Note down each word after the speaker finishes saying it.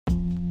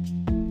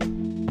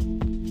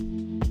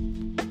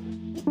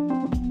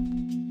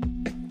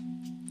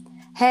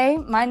Hey,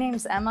 my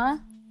name's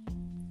Emma.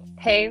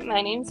 Hey,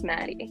 my name's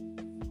Maddie.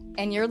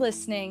 And you're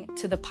listening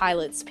to The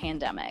Pilot's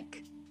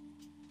Pandemic.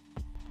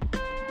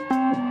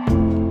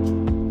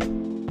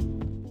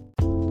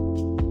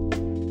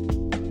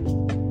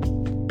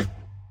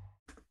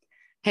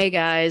 Hey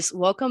guys,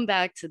 welcome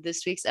back to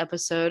this week's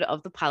episode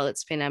of The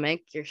Pilot's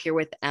Pandemic. You're here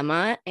with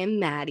Emma and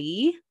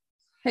Maddie.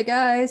 Hey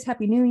guys,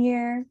 Happy New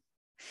Year.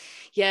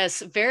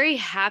 Yes, very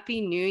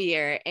happy New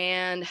Year.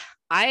 And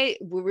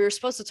we were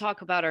supposed to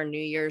talk about our New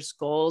Year's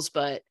goals,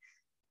 but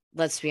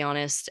let's be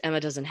honest, Emma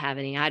doesn't have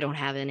any. I don't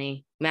have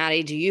any.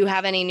 Maddie, do you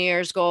have any New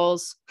Year's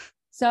goals?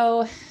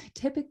 So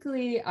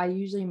typically I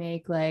usually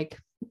make like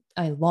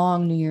a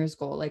long New Year's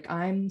goal. Like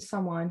I'm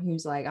someone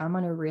who's like, I'm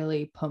going to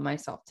really put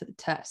myself to the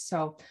test.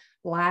 So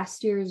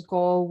last year's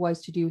goal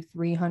was to do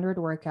 300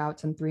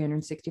 workouts in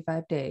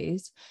 365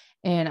 days.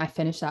 And I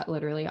finished that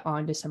literally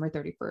on December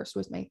 31st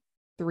was my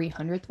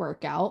 300th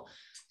workout.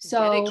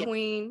 So Get it,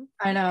 queen.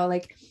 I know,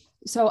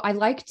 so I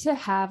like to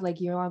have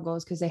like year-long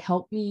goals because they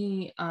help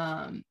me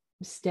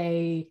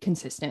stay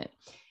consistent.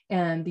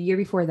 And the year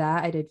before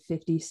that, I did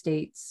 50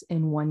 states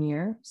in 1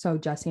 year. So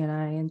Jesse and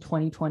I in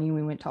 2020,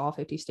 we went to all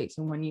 50 states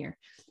in 1 year,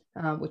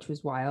 which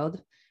was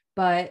wild.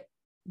 But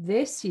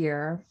this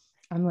year,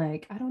 I'm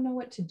like, I don't know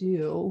what to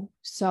do.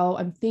 So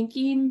I'm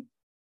thinking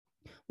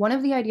one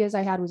of the ideas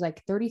I had was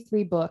like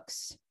 33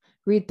 books,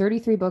 read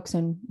 33 books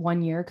in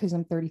 1 year because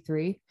I'm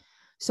 33.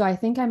 So I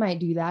think I might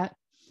do that.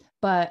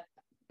 But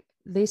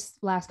this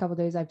last couple of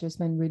days, I've just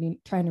been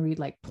trying to read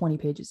like 20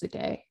 pages a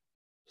day.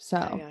 So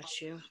I got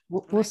you.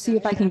 We'll see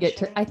if I can get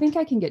to, I think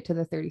I can get to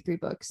the 33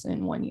 books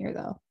in 1 year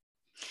though.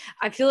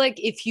 I feel like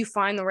if you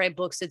find the right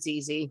books, it's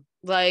easy.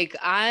 Like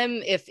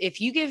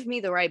if you give me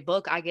the right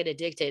book, I get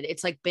addicted.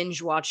 It's like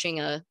binge watching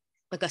a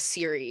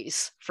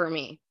series for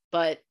me,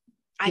 but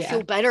I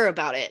feel better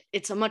about it.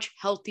 It's a much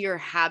healthier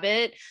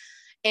habit.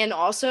 And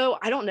also,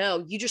 I don't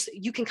know,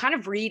 you can kind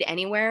of read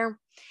anywhere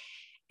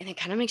and it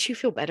kind of makes you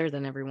feel better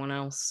than everyone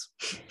else.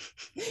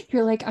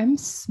 You're like, I'm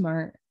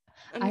smart.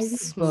 I'm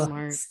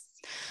smart.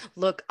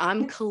 Look,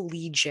 I'm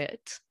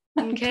collegiate.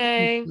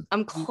 Okay.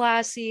 I'm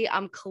classy.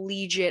 I'm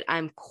collegiate.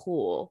 I'm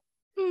cool.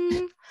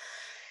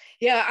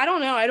 Yeah, I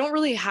don't know. I don't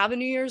really have a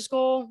New Year's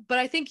goal, but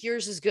I think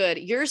yours is good.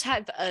 Yours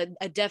have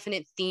a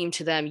definite theme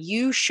to them.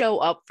 You show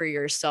up for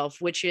yourself,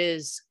 which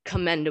is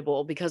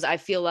commendable because I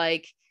feel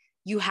like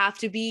you have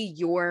to be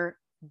your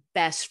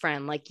best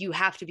friend. Like you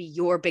have to be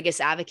your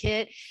biggest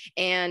advocate.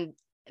 And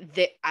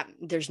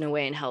there's no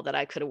way in hell that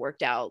I could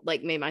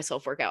have made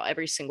myself work out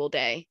every single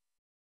day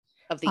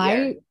of the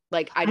year.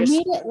 I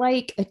made it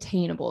like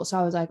attainable. So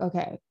I was like,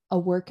 okay, a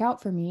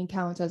workout for me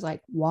counts as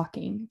like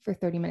walking for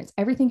 30 minutes.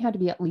 Everything had to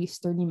be at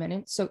least 30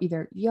 minutes. So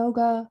either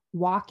yoga,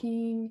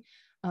 walking,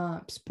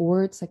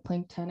 sports, like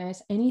playing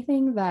tennis,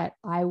 anything that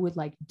I would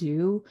like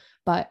do,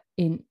 but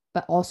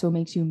also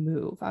makes you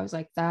move. I was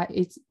like,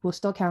 will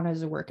still count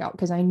as a workout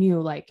because I knew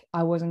like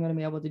I wasn't going to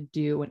be able to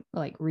do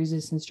like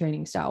resistance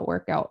training style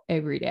workout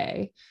every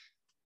day.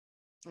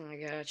 I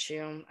got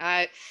you.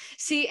 I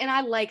see. And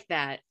I like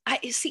that. I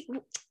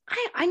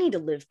need to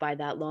live by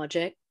that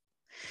logic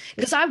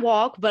because I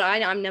walk, but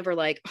I'm never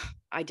like,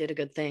 I did a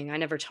good thing. I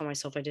never tell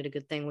myself I did a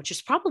good thing, which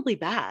is probably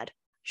bad.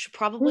 I should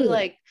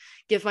probably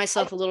give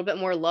myself a little bit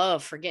more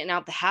love for getting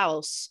out the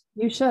house.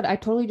 You should. I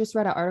totally just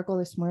read an article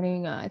this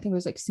morning. I think it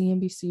was like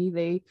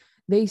CNBC.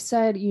 They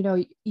said,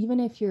 even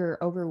if you're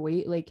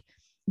overweight, like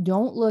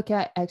don't look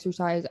at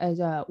exercise as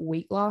a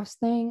weight loss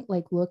thing.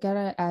 Like look at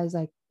it as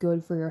like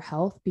good for your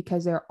health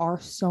because there are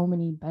so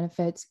many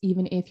benefits,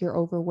 even if you're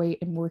overweight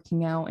and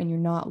working out and you're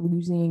not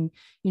losing,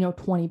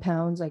 20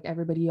 pounds like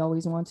everybody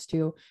always wants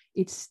to.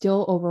 It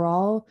still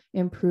overall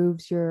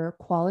improves your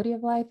quality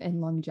of life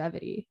and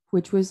longevity,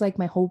 which was like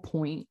my whole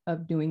point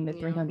of doing the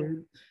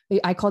 300.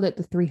 I called it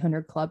the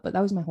 300 club, but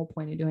that was my whole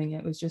point of doing it.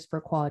 It was just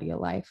for quality of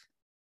life.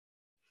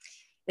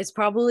 It's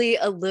probably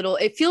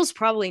it feels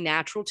probably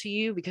natural to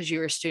you because you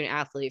were a student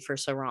athlete for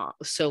so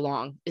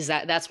long.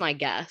 That's my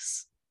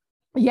guess.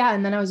 Yeah.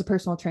 And then I was a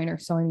personal trainer.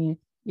 So I mean,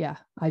 yeah,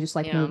 I just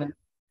like moving.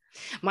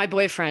 My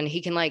boyfriend,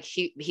 he can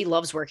he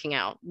loves working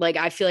out. Like,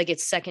 I feel like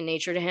it's second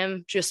nature to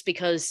him just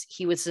because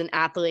he was an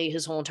athlete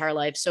his whole entire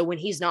life. So when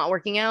he's not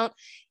working out,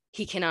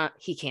 he can't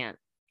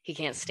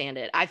stand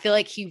it. I feel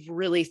like he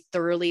really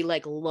thoroughly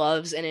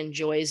loves and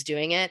enjoys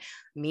doing it.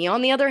 Me,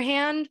 on the other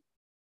hand,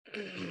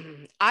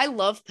 I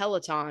love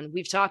Peloton.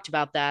 We've talked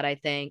about that, I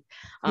think.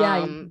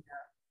 Yeah.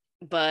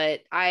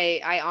 But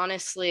I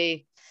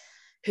honestly,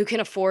 who can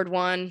afford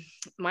one?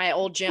 My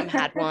old gym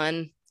had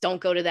one.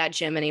 Don't go to that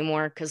gym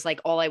anymore because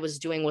all I was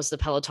doing was the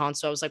Peloton.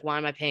 So I was like, why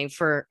am I paying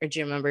for a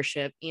gym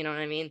membership? You know what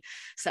I mean?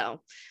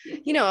 So,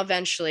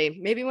 eventually,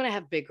 maybe when I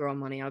have big girl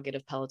money, I'll get a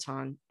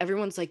Peloton.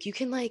 Everyone's like, you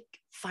can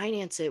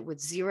finance it with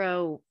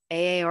zero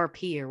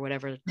AARP or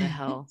whatever the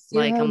hell.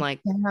 I'm like,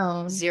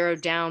 zero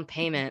down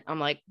payment. I'm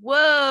like,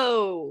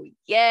 whoa,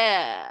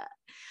 yeah.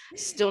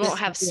 Still don't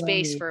have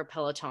space for a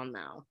Peloton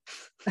now.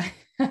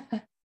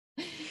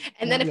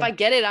 And then if I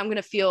get it, I'm going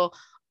to feel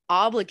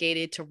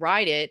obligated to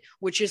ride it,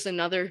 which is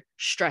another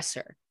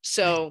stressor.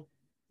 So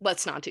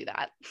let's not do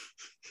that.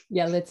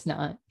 Yeah, let's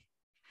not.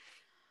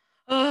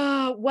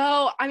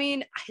 Well, I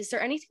mean, is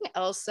there anything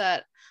else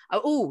that,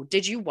 oh,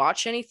 did you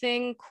watch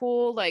anything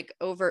cool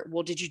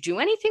did you do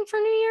anything for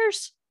New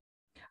Year's?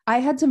 I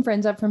had some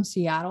friends up from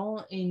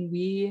Seattle and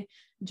we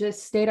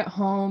just stayed at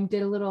home,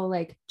 did a little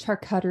like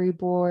charcuterie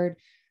board,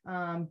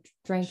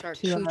 drank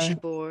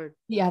Charcuterie board.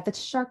 Yeah, that's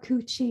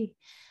charcuterie.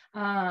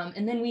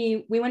 And then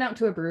we went out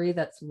to a brewery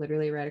that's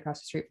literally right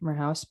across the street from our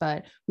house,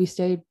 but we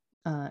stayed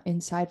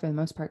inside for the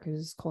most part because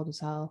it's cold as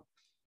hell.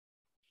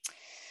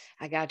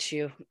 I got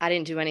you. I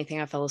didn't do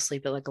anything. I fell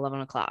asleep at like 11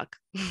 o'clock.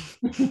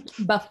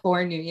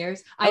 Before New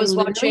Year's. I was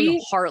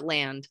watching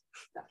Heartland.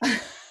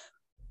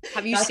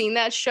 Have you seen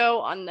that show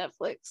on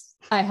Netflix?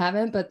 I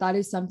haven't, but that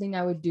is something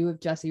I would do if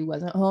Jesse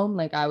wasn't home.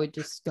 Like I would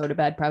just go to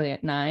bed probably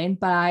at 9,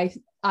 but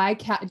I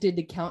did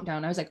the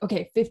countdown. I was like,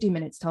 okay, 50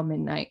 minutes till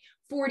midnight,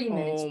 40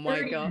 minutes. Oh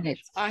my God.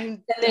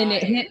 And then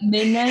it hit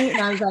midnight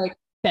and I was like,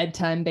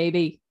 bedtime,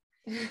 baby.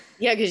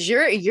 Yeah, because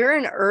you're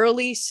an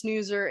early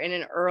snoozer and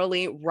an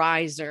early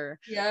riser.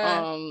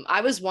 Yeah.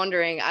 I was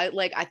wondering, I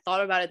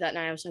thought about it that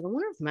night. I was like, I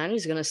wonder if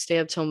Maddie's gonna stay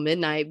up till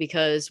midnight,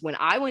 because when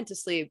I went to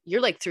sleep,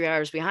 you're like 3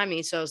 hours behind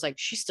me. So I was like,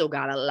 she's still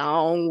got a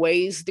long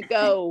ways to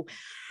go.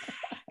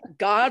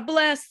 God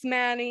bless,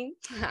 Maddie.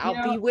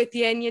 I'll be with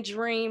you in your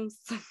dreams.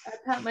 I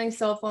pat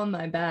myself on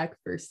my back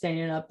for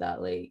staying up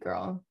that late,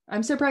 girl.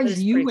 I'm surprised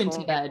you went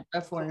to bed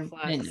before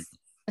midnight.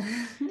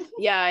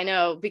 Yeah, I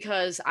know,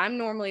 because I'm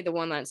normally the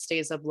one that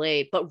stays up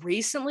late, but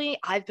recently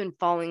I've been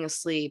falling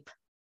asleep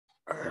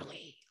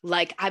early.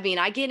 Like, I mean,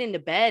 I get into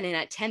bed and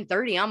at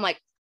 10:30, I'm like,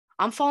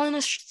 I'm falling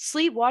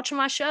asleep watching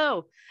my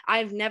show.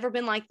 I've never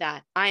been like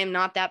that. I am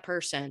not that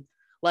person.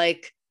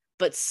 Like,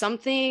 but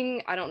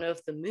something, I don't know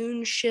if the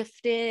moon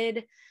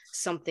shifted,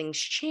 something's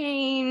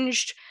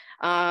changed.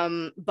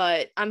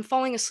 But I'm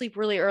falling asleep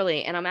really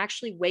early and I'm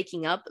actually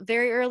waking up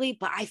very early,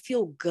 but I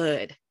feel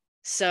good.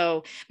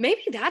 So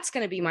maybe that's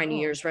going to be my New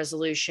Year's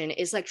resolution,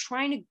 is like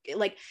trying to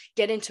like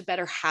get into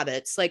better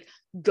habits, like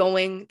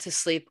going to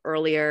sleep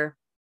earlier,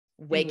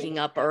 waking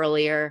up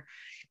earlier,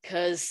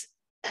 because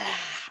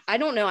I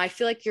don't know. I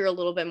feel like you're a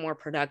little bit more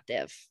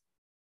productive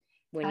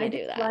when you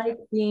do that. Like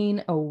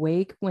being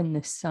awake when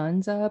the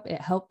sun's up, it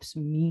helps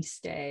me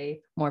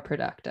stay more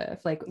productive.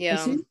 Like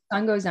as soon as the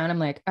sun goes down, I'm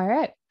like, all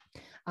right,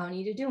 I don't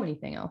need to do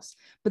anything else.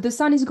 But the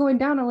sun is going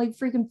down at like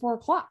freaking 4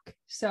 o'clock.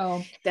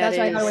 So that's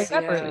why I gotta wake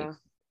up early.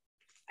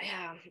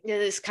 Yeah,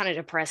 it is kind of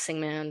depressing,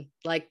 man.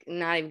 Like,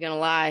 not even gonna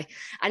lie.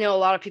 I know a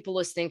lot of people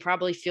listening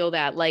probably feel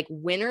that like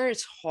winter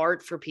is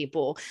hard for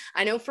people.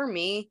 I know for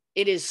me,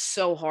 it is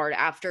so hard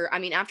after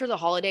the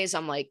holidays.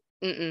 I'm like,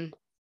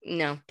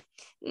 no.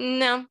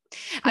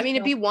 I mean,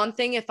 it'd be one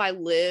thing if I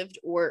lived,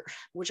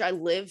 which I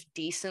live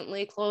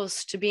decently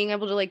close to being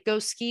able to like go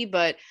ski,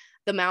 but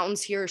the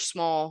mountains here are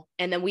small,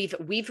 and then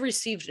we've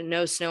received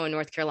no snow in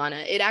North Carolina.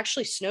 It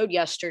actually snowed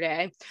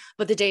yesterday,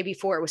 but the day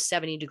before it was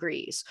 70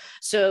 degrees.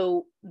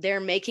 So they're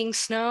making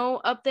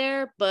snow up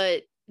there,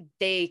 but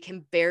they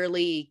can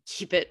barely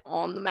keep it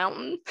on the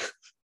mountain.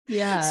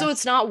 Yeah. So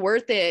it's not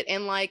worth it.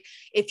 And like,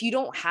 if you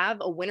don't have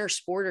a winter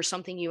sport or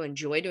something you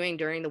enjoy doing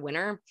during the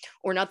winter,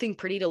 or nothing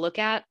pretty to look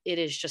at, it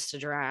is just a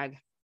drag.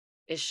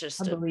 It's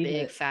just a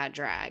big fat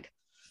drag.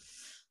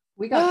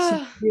 We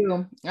got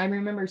snow. I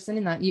remember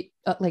sending that you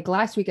like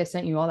last week. I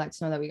sent you all that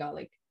snow that we got,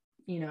 like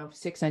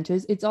 6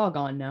 inches. It's all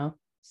gone now.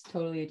 It's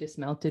totally just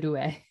melted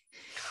away.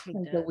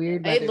 Like the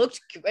weird weather.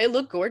 It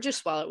looked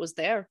gorgeous while it was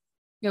there.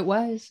 It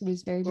was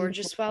very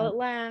gorgeous while it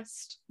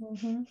lasts.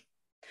 Mm-hmm.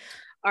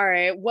 All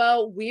right.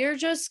 Well, we're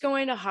just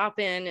going to hop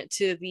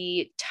into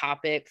the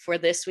topic for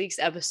this week's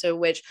episode,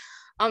 which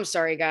I'm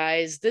sorry,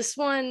 guys. This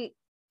one,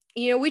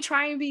 we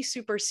try and be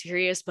super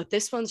serious, but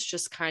this one's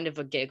just kind of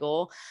a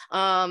giggle.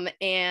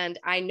 And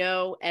I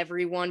know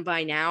everyone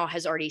by now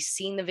has already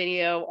seen the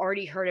video,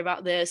 already heard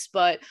about this,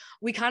 but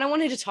we kind of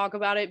wanted to talk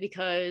about it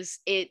because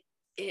I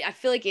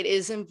feel like it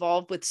is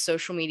involved with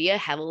social media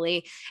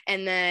heavily,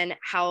 and then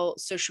how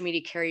social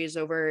media carries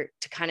over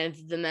to kind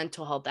of the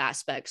mental health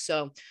aspect.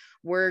 So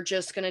we're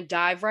just going to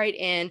dive right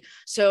in.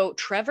 So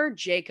Trevor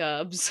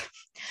Jacobs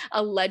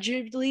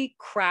allegedly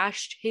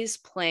crashed his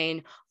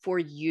plane for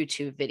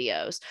YouTube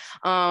videos.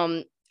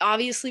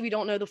 Obviously, we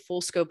don't know the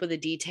full scope of the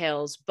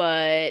details,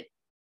 but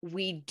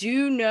we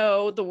do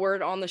know the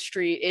word on the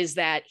street is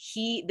that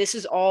this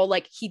is all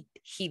like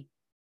he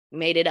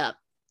made it up.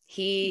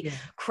 He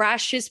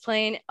crashed his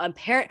plane.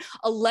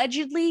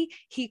 Allegedly,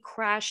 he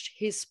crashed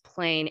his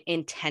plane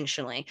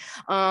intentionally.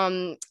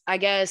 I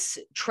guess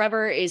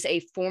Trevor is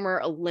a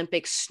former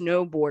Olympic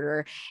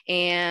snowboarder.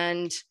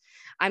 And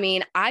I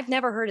mean, I've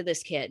never heard of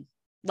this kid.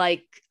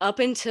 Like, up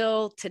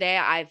until today,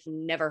 I've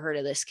never heard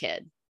of this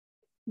kid.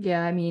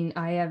 Yeah, I mean,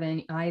 I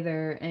haven't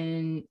either.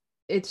 And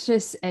it's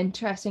just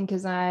interesting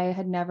because I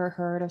had never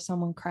heard of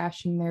someone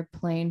crashing their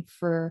plane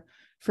for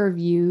for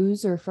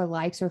views or for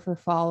likes or for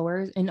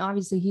followers. And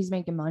obviously he's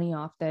making money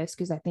off this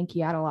because I think he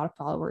had a lot of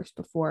followers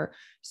before.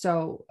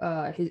 So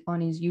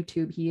on his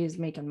YouTube, he is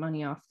making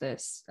money off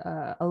this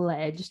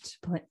alleged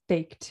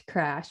faked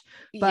crash.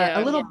 But yeah,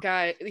 a little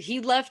guy,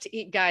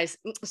 guys.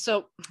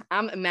 So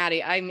I'm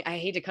Maddie. I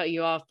hate to cut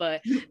you off,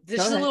 but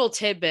this is a little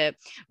tidbit.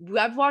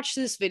 I've watched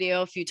this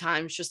video a few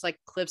times, just like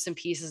clips and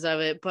pieces of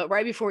it. But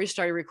right before we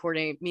started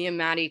recording, me and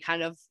Maddie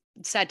kind of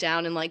sat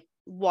down and like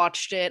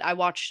watched it. I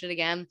watched it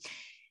again.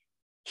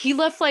 He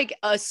left like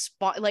a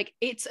spot, like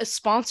it's a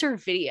sponsored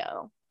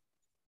video.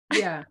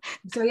 Yeah.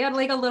 So he had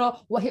like a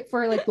little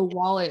for like the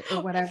wallet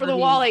or whatever. For the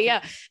wallet,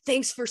 yeah.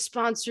 Thanks for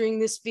sponsoring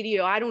this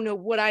video. I don't know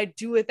what I'd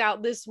do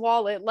without this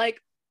wallet.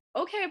 Like,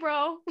 okay,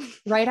 bro.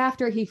 Right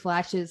after he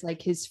flashes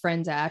like his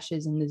friend's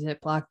ashes in the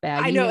Ziploc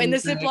baggie. I know, in the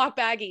Ziploc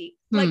baggie.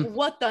 Like,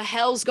 what the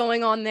hell's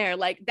going on there?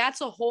 Like,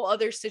 that's a whole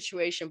other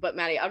situation. But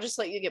Maddie, I'll just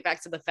let you get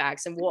back to the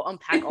facts and we'll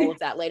unpack all of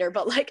that later.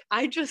 But like,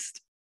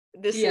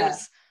 this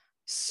is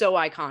so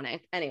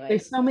iconic. Anyway,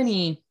 there's so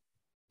many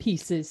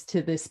pieces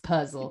to this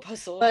puzzle.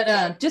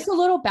 But just a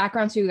little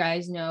background so you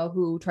guys know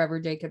who Trevor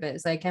Jacob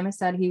is. Like Emma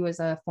said, he was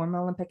a former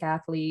Olympic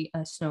athlete, a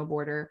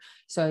snowboarder,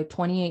 so a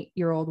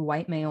 28-year-old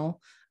white male.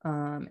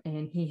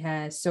 And he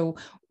has, so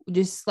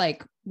just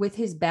like with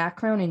his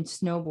background in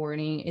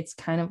snowboarding, it's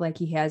kind of like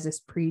he has this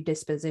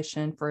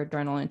predisposition for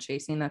adrenaline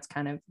chasing. That's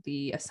kind of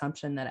the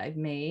assumption that I've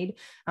made.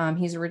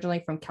 He's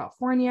originally from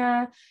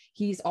California.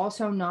 He's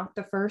also not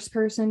the first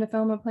person to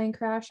film a plane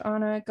crash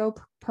on a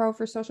GoPro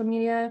for social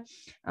media.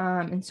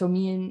 And so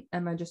me and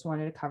Emma just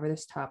wanted to cover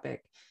this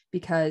topic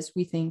because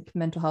we think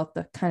mental health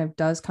kind of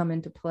does come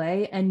into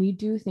play. And we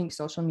do think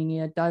social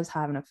media does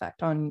have an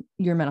effect on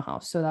your mental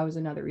health. So that was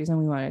another reason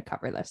we wanted to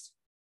cover this.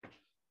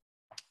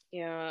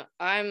 Yeah,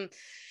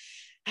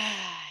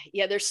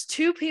 there's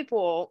two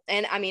people.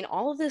 And I mean,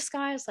 all of this,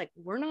 guys, like,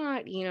 we're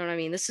not, you know what I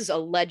mean? This is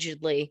all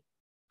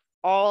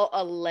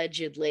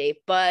allegedly,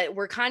 but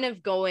we're kind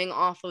of going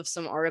off of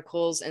some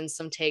articles and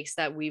some takes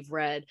that we've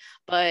read.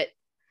 But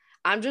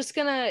I'm just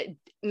gonna,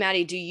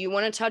 Maddie, do you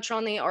want to touch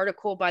on the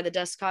article by the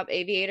Desktop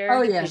Aviator?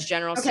 Oh, yeah. His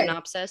general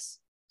synopsis.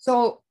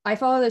 So I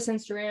follow this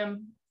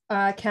Instagram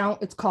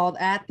account. It's called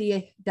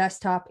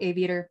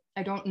 @the_Desktop_Aviator.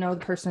 I don't know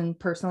the person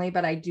personally,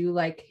 but I do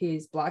like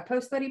his blog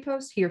post that he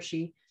posts. He or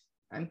she.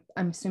 I'm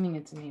assuming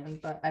it's a man,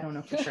 but I don't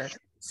know for sure.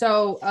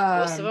 So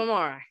most of them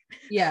are.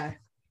 Yeah.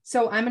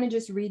 So I'm going to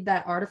just read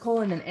that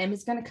article, and then Em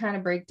is going to kind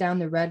of break down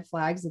the red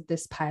flags that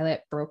this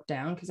pilot broke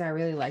down because I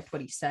really liked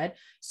what he said.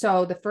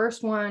 So the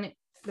first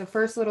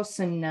little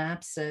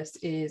synopsis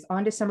is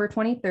on December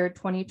 23rd,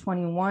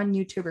 2021,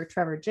 YouTuber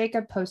Trevor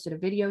Jacob posted a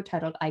video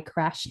titled "I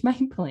Crashed My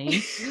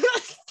Plane,"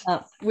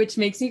 which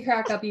makes me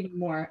crack up even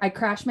more. I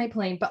crashed my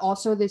plane, but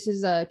also this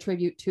is a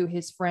tribute to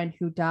his friend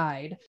who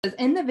died.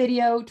 In the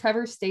video,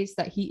 Trevor states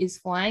that he is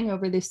flying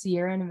over the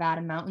Sierra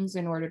Nevada mountains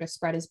in order to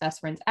spread his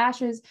best friend's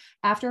ashes.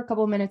 After a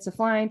couple minutes of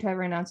flying,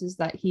 Trevor announces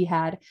that he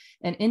had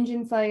an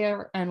engine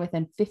failure and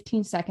within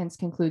 15 seconds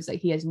concludes that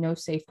he has no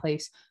safe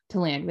place to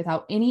land.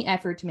 Without any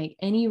effort to make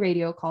any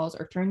radio calls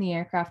or turn the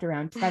aircraft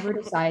around, Trevor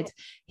decides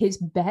his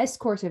best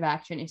course of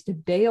action is to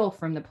bail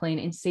from the plane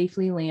and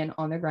safely land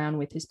on the ground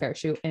with his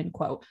parachute, end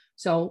quote.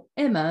 So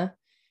Emma,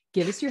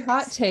 give us your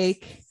hot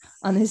take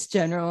on this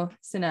general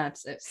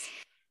synopsis.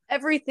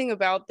 Everything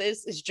about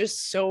this is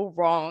just so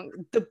wrong.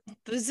 The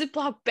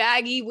Ziploc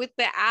baggie with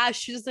the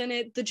ashes in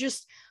it,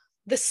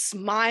 the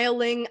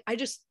smiling.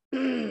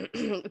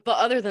 But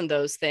other than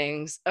those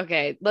things,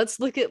 okay, let's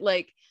look at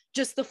like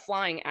just the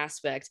flying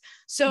aspect.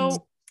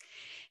 So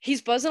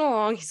he's buzzing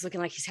along. He's looking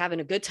like he's having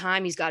a good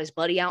time. He's got his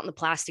buddy out in the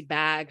plastic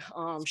bag,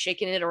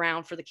 shaking it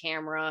around for the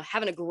camera,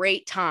 having a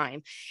great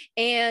time.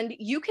 And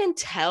you can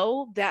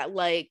tell that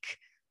like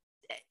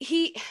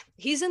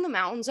he's in the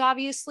mountains,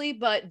 obviously,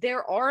 but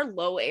there are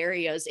low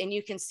areas and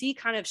you can see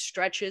kind of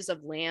stretches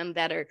of land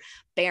that are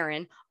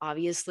barren.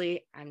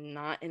 Obviously, I'm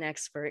not an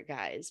expert,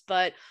 guys,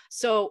 but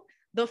so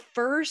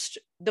first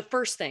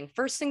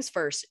things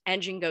first,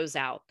 engine goes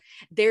out.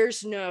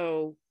 There's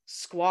no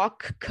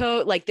squawk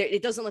code, like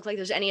it doesn't look like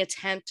there's any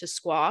attempt to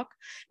squawk.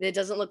 It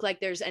doesn't look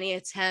like there's any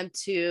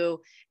attempt to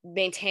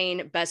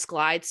maintain best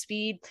glide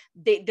speed.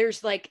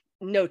 There's like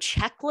no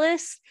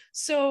checklist.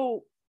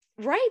 So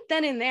right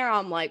then and there,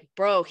 I'm like,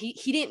 bro, he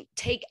didn't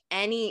take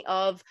any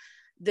of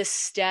the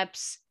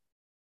steps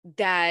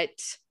that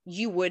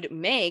you would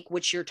make,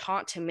 which you're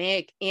taught to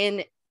make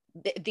in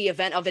the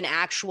event of an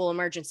actual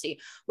emergency,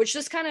 which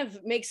just kind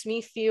of makes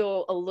me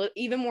feel a little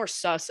even more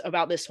sus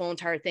about this whole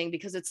entire thing,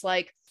 because it's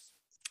like,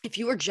 if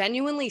you were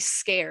genuinely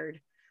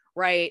scared,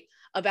 right,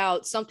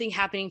 about something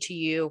happening to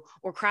you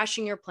or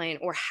crashing your plane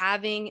or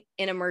having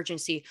an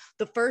emergency,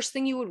 the first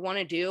thing you would want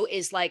to do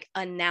is like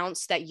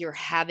announce that you're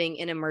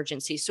having an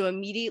emergency. So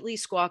immediately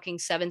squawking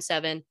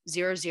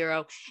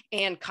 7700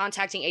 and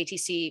contacting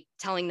ATC,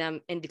 telling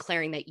them and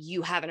declaring that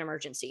you have an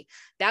emergency.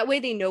 That way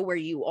they know where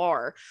you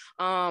are.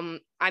 I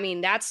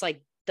mean, that's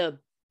like the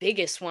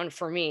biggest one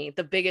for me,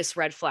 the biggest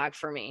red flag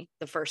for me,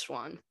 the first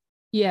one.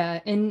 Yeah.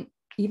 And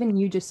even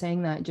you just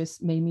saying that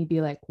just made me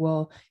be like,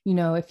 well, you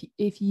know,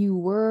 if you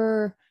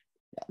were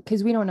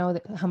because we don't know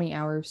how many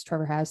hours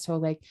Trevor has. So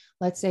like,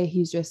 let's say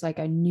he's just like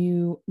a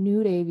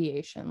nude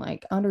aviation,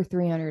 like under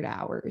 300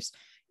 hours.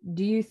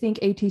 Do you think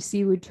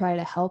ATC would try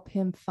to help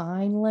him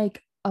find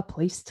like a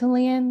place to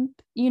land?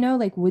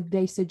 Like, would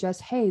they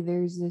suggest, hey,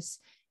 there's this,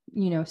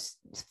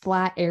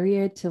 flat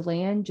area to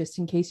land just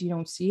in case you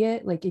don't see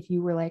it? Like if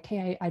you were like,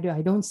 hey, I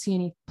don't see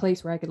any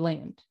place where I could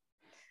land.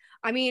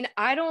 I mean,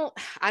 I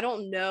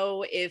don't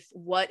know if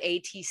what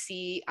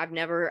ATC, I've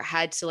never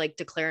had to like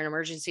declare an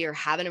emergency or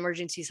have an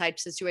emergency type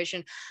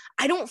situation.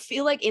 I don't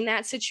feel like in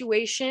that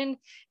situation,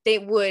 they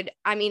would,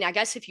 I mean, I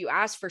guess if you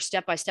ask for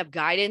step-by-step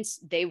guidance,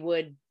 they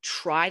would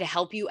try to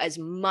help you as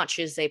much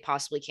as they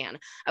possibly can.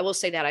 I will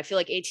say that I feel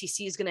like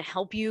ATC is going to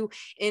help you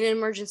in an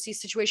emergency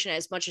situation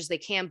as much as they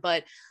can,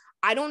 but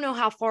I don't know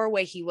how far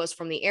away he was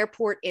from the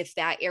airport, if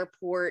that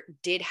airport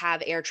did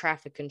have air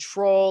traffic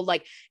control,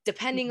 like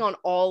depending on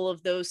all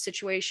of those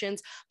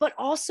situations, but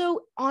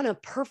also on a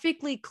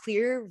perfectly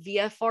clear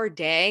VFR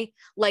day,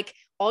 like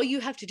all you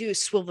have to do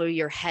is swivel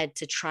your head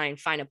to try and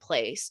find a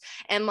place.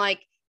 And like,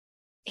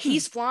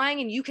 he's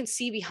flying and you can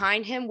see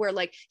behind him where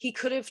like he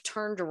could have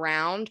turned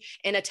around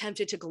and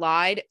attempted to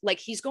glide. Like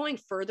he's going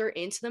further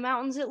into the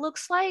mountains, it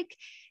looks like,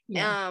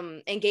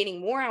 and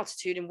gaining more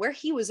altitude. And where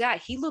he was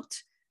at,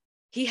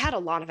 he had a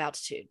lot of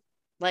altitude.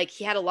 Like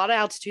he had a lot of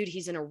altitude.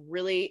 He's in a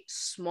really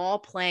small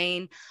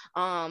plane.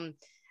 I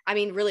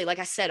mean, really, like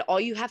I said, all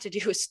you have to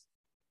do is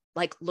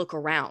like look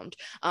around.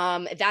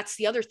 That's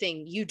the other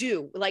thing you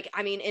do. Like,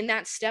 I mean, in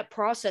that step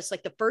process,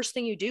 like the first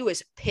thing you do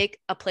is pick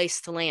a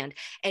place to land,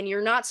 and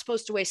you're not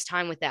supposed to waste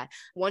time with that.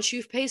 Once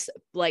you've picked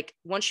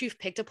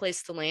a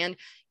place to land,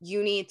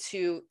 you need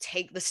to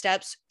take the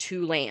steps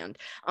to land.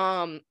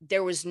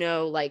 There was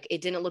no, like,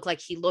 it didn't look like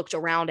he looked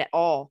around at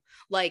all.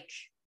 Like,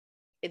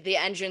 the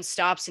engine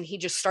stops and he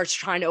just starts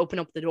trying to open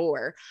up the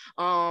door.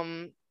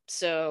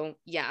 So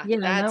yeah,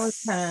 and that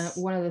was kind of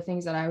one of the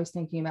things that I was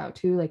thinking about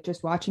too, like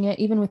just watching it,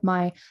 even with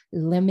my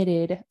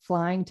limited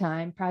flying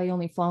time, probably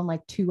only flown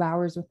like 2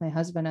 hours with my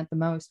husband at the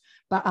most.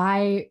 But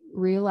I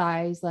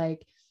realized,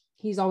 like,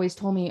 he's always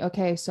told me,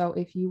 okay, so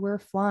if you were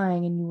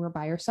flying and you were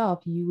by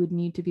yourself, you would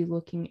need to be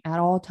looking at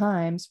all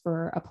times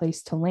for a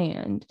place to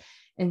land.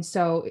 And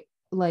so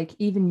like,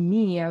 even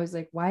me, I was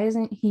like, why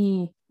isn't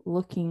he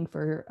looking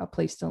for a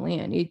place to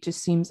land? It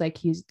just seems like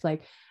he's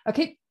like,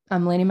 okay,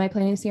 I'm landing my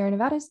plane in Sierra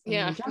Nevadas.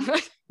 Yeah.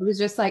 It was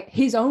just like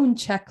his own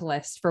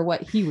checklist for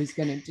what he was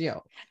going to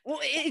do. Well,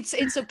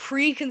 it's a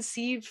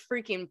preconceived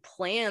freaking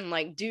plan.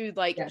 Like, dude,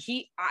 like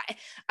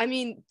I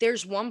mean,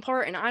 there's one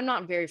part, and I'm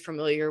not very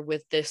familiar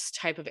with this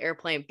type of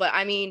airplane, but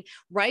I mean,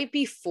 right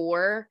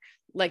before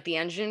like the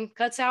engine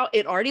cuts out,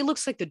 it already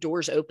looks like the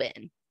doors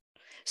open.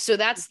 So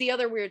that's the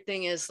other weird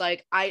thing is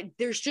like,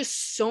 there's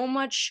just so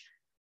much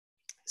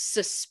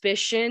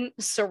suspicion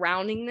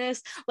surrounding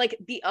this. Like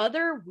the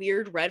other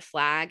weird red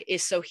flag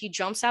is, so he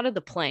jumps out of the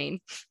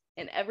plane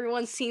and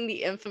everyone's seen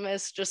the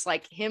infamous, just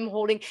like him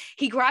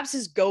he grabs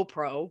his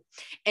GoPro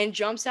and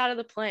jumps out of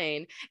the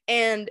plane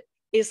and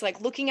is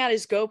like looking at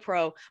his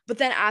GoPro. But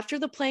then after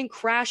the plane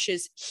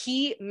crashes,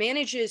 he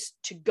manages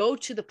to go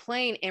to the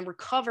plane and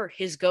recover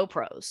his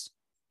GoPros.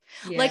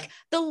 Yeah. Like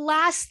the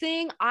last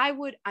thing I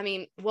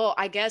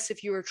guess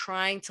if you were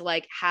trying to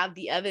like have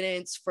the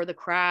evidence for the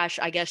crash,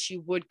 I guess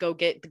you would go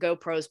get the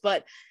GoPros,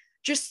 but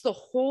just the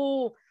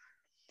whole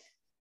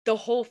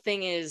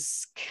thing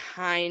is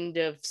kind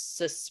of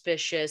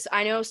suspicious.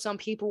 I know some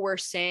people were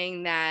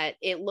saying that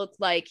it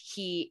looked like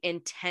he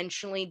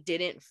intentionally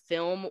didn't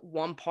film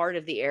one part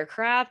of the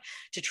aircraft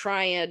to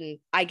try and,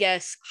 I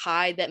guess,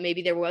 hide that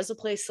maybe there was a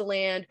place to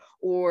land,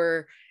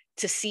 or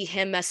to see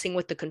him messing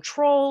with the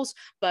controls.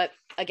 But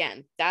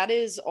again, that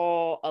is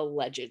all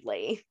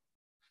allegedly.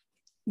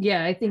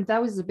 Yeah, I think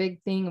that was the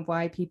big thing of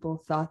why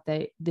people thought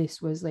that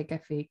this was like a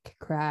fake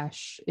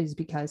crash, is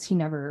because he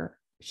never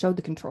showed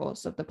the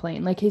controls of the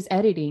plane. Like his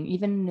editing,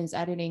 even in his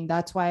editing,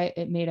 that's why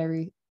it made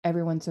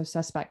everyone so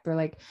suspect. They're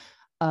like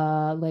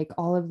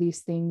all of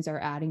these things are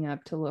adding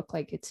up to look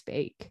like it's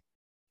fake.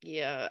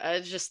 Yeah,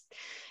 just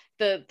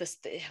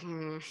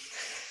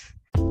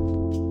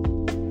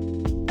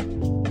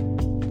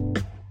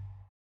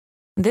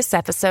This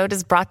episode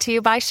is brought to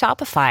you by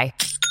Shopify.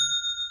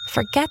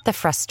 Forget the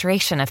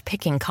frustration of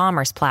picking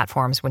commerce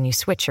platforms when you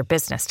switch your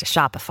business to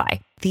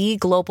Shopify, the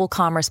global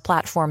commerce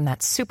platform that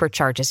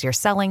supercharges your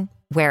selling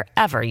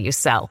wherever you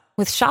sell.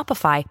 With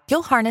Shopify,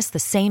 you'll harness the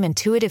same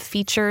intuitive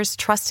features,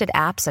 trusted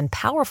apps, and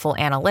powerful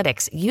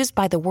analytics used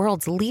by the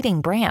world's leading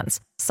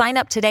brands. Sign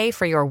up today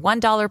for your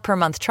 $1 per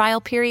month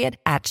trial period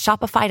at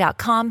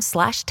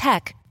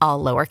shopify.com/tech,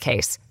 all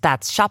lowercase.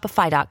 That's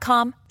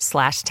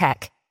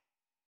shopify.com/tech.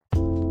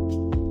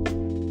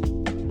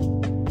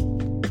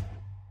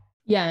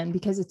 Yeah, and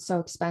because it's so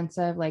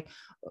expensive, like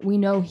we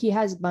know he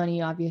has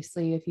money,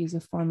 obviously, if he's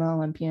a former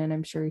Olympian.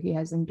 I'm sure he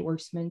has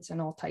endorsements and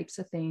all types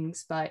of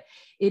things, but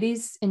it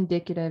is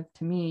indicative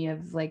to me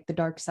of like the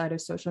dark side of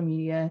social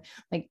media.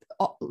 Like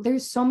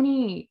there's so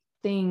many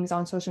things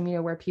on social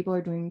media where people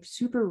are doing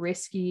super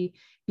risky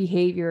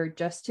behavior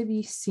just to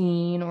be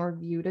seen or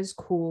viewed as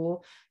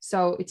cool.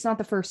 So it's not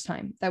the first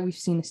time that we've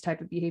seen this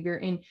type of behavior.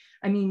 And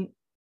I mean,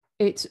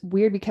 it's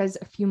weird because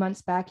a few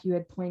months back you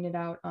had pointed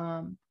out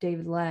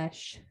David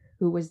Lesh,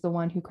 who was the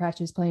one who crashed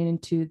his plane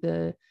into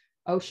the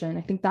ocean.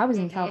 I think that was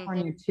in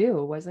California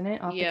too, wasn't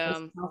it? Off the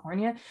coast of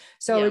California.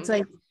 So it's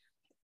like,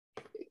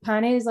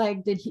 kind of is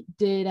like,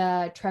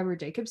 did Trevor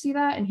Jacobs see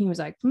that? And he was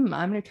like, I'm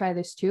going to try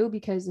this too,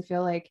 because I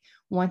feel like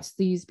once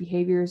these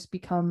behaviors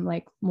become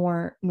like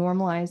more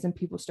normalized and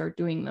people start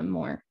doing them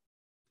more.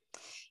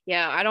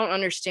 Yeah. I don't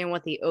understand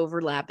what the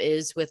overlap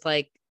is with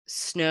like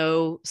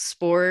snow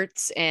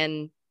sports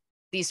and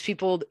these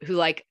people who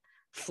like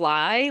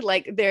fly,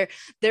 like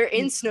they're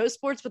in snow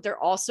sports, but they're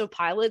also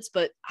pilots.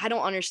 But I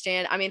don't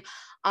understand. I mean,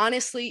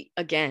 honestly,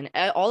 again,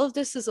 all of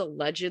this is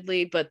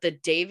allegedly, but the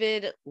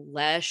David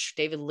Lesh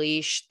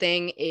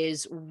thing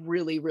is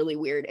really, really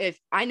weird. If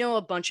I know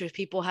a bunch of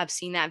people have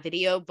seen that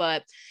video,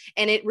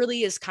 and it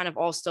really is kind of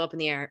all still up in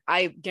the air.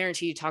 I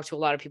guarantee you talk to a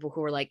lot of people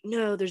who are like,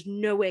 no, there's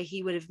no way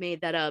he would have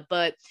made that up.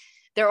 But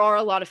there are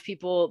a lot of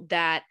people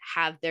that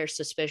have their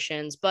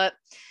suspicions. But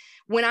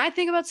when I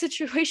think about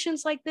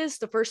situations like this,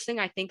 the first thing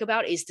I think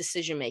about is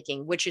decision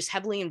making, which is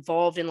heavily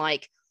involved in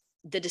like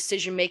the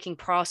decision making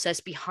process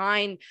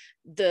behind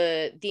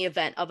the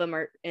event of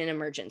an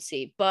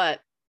emergency.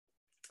 But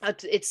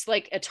it's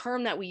like a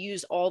term that we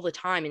use all the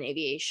time in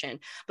aviation.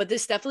 But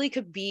this definitely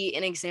could be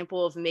an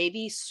example of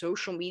maybe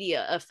social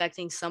media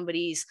affecting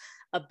somebody's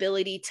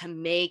ability to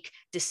make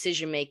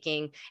decision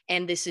making.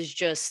 And this is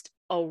just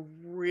a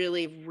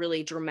really,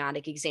 really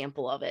dramatic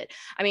example of it.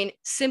 I mean,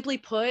 simply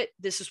put,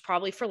 this is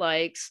probably for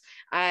likes.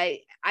 I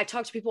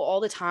talk to people all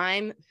the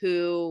time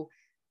who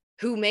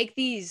make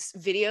these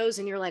videos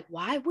and you're like,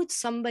 why would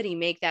somebody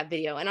make that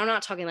video? And I'm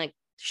not talking like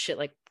shit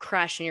like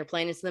crashing your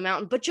plane into the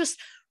mountain, but just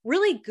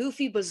really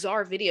goofy,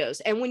 bizarre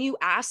videos. And when you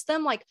ask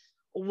them like,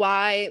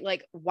 why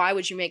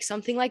would you make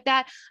something like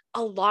that?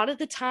 A lot of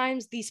the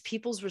times these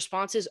people's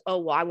responses, oh,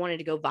 well, I wanted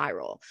to go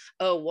viral.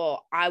 Oh,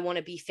 well, I want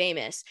to be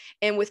famous.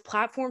 And with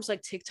platforms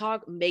like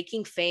TikTok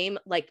making fame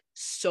like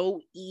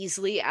so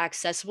easily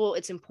accessible,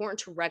 it's important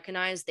to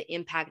recognize the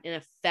impact and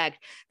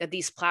effect that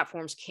these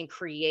platforms can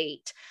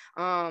create.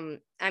 I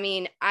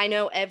mean, I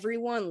know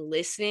everyone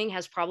listening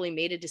has probably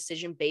made a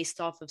decision based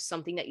off of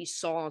something that you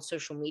saw on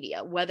social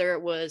media, whether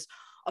it was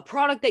a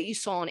product that you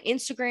saw on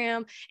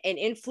Instagram, an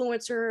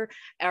influencer,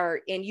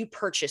 and you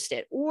purchased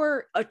it,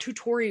 or a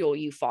tutorial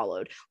you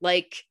followed.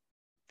 Like,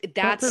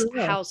 that's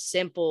how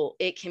simple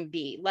it can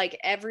be. Like,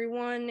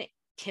 everyone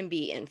can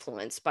be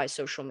influenced by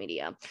social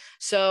media.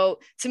 So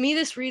to me,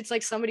 this reads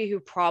like somebody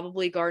who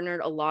probably garnered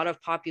a lot of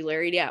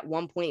popularity at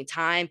one point in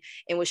time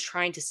and was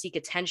trying to seek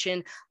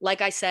attention.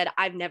 Like I said,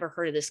 I've never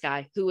heard of this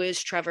guy. Who is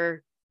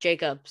Trevor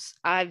Jacobs?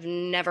 I've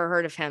never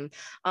heard of him.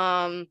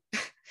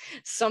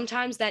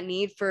 Sometimes that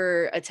need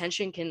for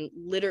attention can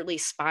literally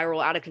spiral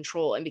out of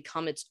control and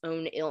become its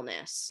own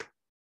illness.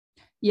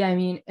 Yeah, I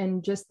mean,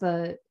 and just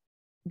the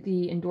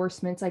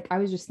endorsements, like I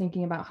was just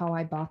thinking about how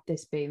I bought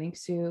this bathing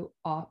suit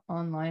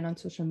online on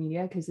social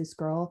media because this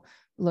girl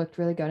looked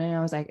really good and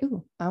I was like,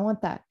 ooh, I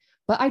want that.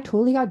 But I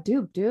totally got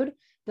duped, dude.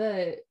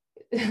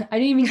 I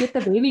didn't even get the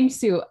bathing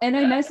suit. And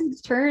I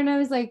messaged her and I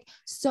was like,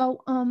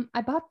 so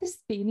I bought this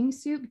bathing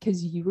suit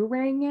because you were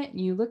wearing it. And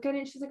you look at it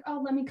and she's like,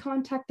 oh, let me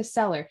contact the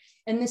seller.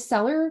 And the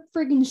seller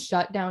friggin'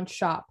 shut down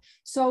shop.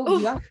 So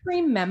you have to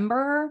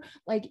remember,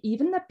 like,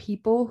 even the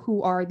people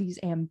who are these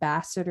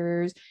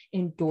ambassadors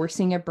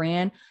endorsing a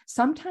brand,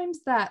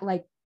 sometimes that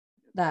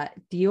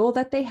deal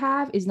that they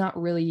have is not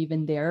really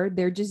even there.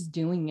 They're just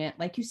doing it,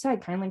 like you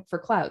said, kind of like for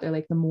clout. They're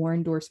like, the more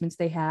endorsements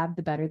they have,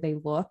 the better they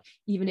look,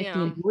 even if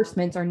the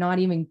endorsements are not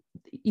even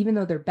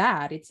though they're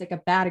bad. It's like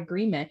a bad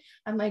agreement.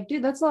 I'm like,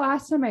 dude, that's the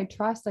last time I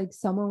trust like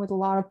someone with a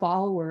lot of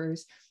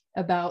followers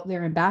about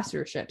their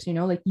ambassadorships. You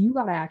know, like you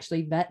got to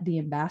actually vet the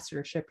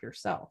ambassadorship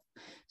yourself.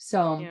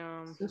 So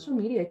social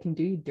media can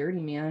do you dirty,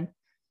 man.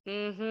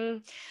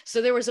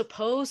 So there was a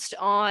post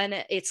on,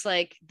 it's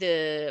a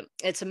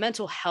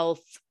mental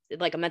health,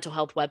 like a mental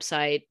health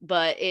website,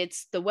 but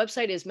the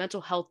website is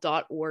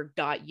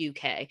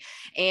mentalhealth.org.uk.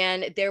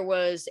 And there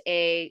was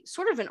a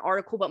sort of an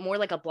article, but more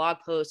like a blog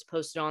post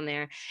posted on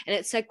there. And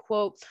it said,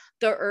 quote,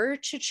 the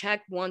urge to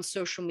check one's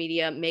social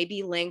media may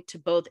be linked to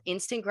both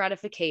instant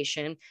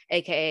gratification,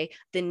 aka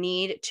the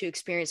need to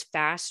experience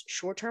fast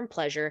short-term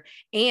pleasure,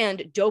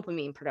 and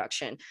dopamine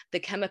production, the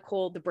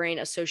chemical the brain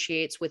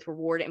associates with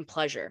reward and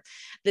pleasure.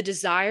 The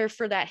desire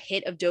for that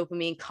hit of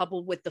dopamine,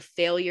 coupled with the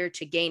failure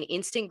to gain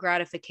instant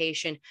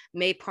gratification,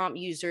 may prompt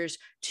users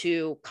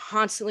to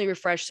constantly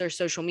refresh their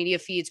social media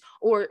feeds,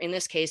 or in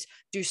this case,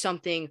 do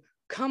something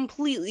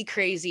completely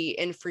crazy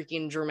and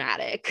freaking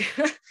dramatic.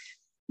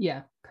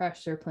 Yeah,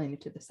 crash their plane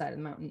into the side of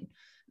the mountain.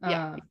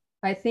 I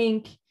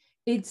think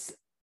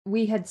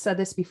we had said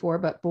this before,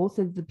 but both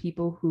of the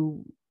people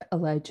who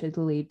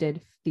allegedly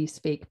did these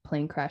fake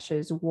plane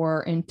crashes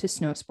were into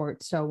snow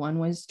sports. So one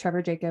was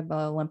Trevor Jacob, an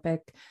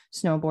Olympic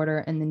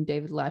snowboarder, and then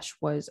David Lesh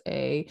was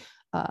a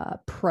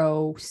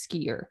pro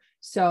skier.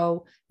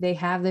 So they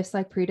have this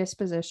like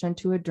predisposition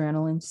to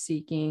adrenaline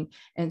seeking.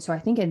 And so I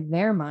think in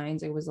their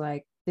minds, it was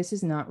like, this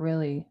is not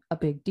really a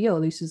big deal.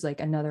 This is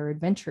like another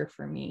adventure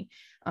for me.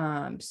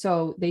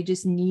 So they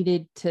just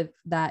needed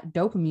that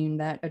dopamine,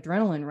 that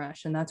adrenaline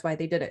rush. And that's why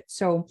they did it.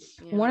 So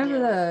one of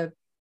the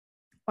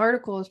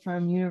articles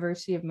from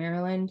University of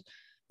Maryland,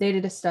 they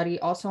did a study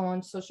also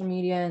on social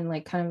media and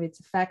like kind of its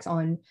effects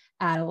on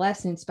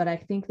adolescents, but I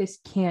think this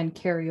can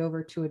carry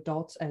over to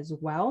adults as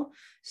well.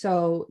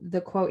 So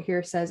the quote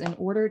here says, in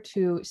order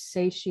to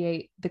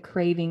satiate the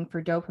craving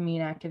for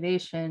dopamine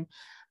activation,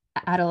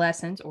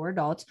 adolescents or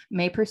adults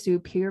may pursue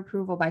peer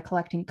approval by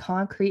collecting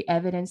concrete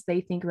evidence they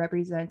think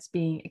represents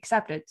being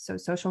accepted. So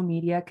social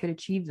media could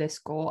achieve this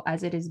goal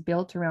as it is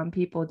built around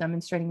people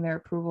demonstrating their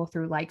approval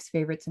through likes,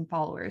 favorites, and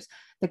followers.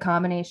 The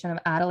combination of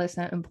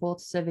adolescent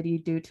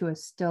impulsivity due to a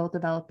still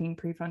developing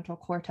prefrontal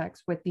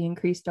cortex with the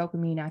increased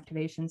dopamine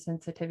activation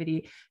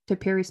sensitivity to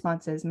peer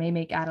responses may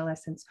make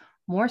adolescents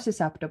more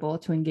susceptible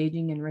to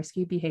engaging in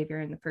risky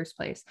behavior in the first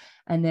place,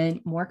 and then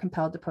more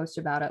compelled to post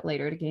about it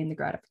later to gain the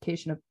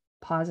gratification of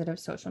positive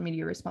social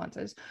media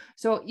responses.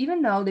 So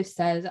even though this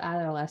says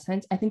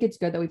adolescents, I think it's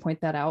good that we point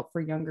that out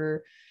for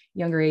younger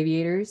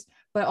aviators,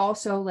 but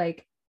also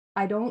like,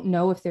 I don't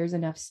know if there's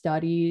enough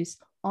studies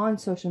on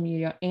social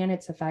media and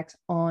its effects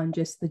on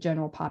just the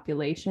general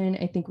population.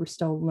 I think we're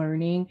still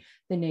learning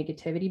the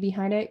negativity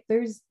behind it.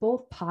 There's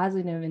both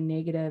positive and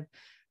negative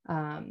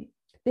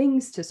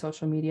things to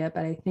social media,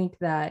 but I think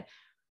that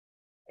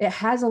it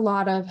has a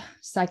lot of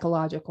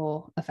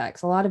psychological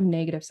effects, a lot of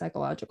negative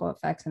psychological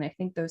effects. And I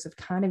think those have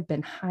kind of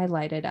been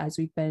highlighted as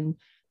we've been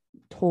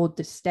told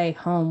to stay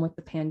home with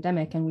the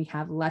pandemic and we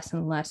have less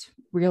and less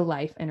real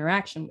life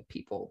interaction with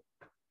people.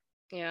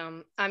 Yeah.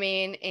 I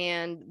mean,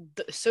 and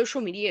the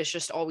social media is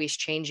just always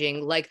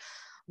changing. Like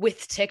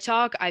with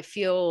TikTok,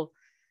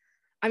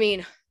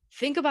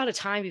 think about a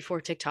time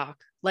before TikTok.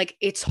 Like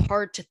it's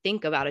hard to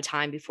think about a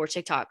time before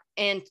TikTok.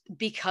 And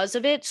because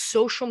of it,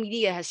 social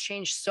media has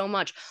changed so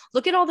much.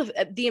 Look at all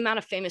the amount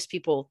of famous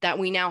people that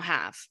we now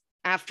have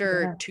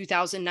after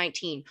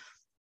 2019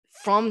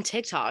 from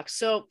TikTok.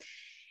 So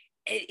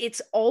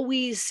it's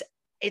always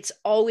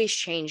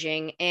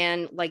changing.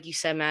 And like you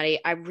said, Maddie,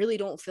 I really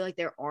don't feel like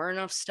there are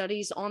enough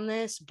studies on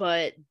this,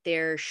 but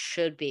there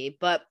should be.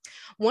 But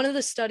one of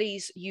the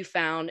studies you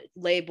found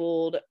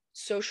labeled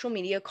social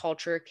media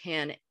culture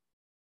can,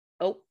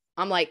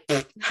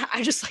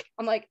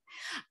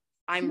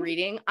 I'm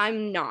reading.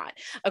 I'm not.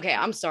 Okay,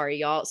 I'm sorry,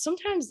 y'all.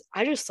 Sometimes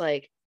I just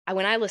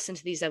when I listen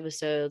to these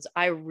episodes,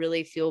 I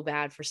really feel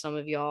bad for some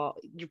of y'all.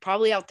 You're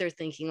probably out there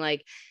thinking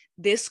like,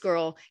 this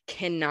girl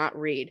cannot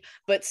read.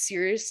 But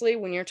seriously,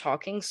 when you're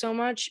talking so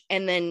much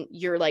and then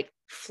you're like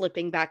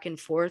flipping back and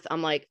forth,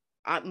 I'm like,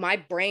 my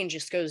brain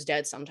just goes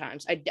dead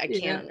sometimes. I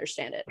can't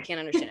understand it. I can't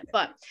understand it.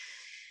 But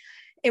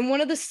in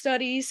one of the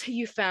studies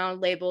you found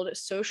labeled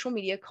social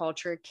media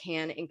culture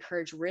can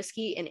encourage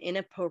risky and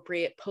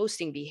inappropriate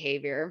posting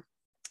behavior,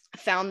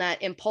 found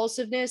that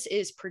impulsiveness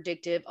is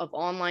predictive of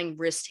online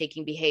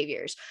risk-taking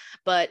behaviors.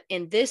 But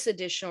in this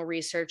additional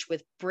research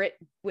with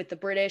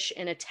British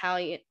and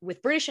Italian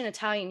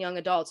young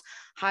adults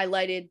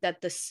highlighted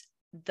that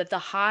the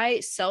high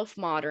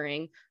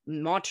self-monitoring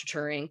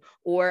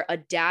or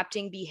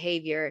adapting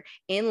behavior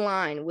in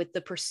line with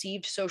the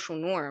perceived social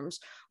norms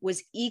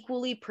was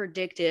equally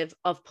predictive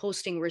of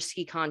posting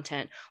risky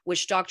content,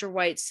 which Dr.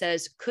 White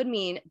says could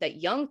mean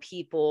that young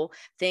people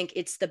think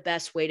it's the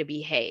best way to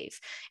behave.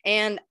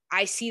 And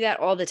I see that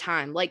all the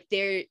time. Like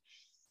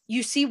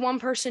you see one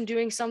person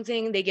doing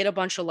something, they get a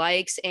bunch of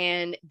likes,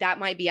 and that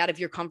might be out of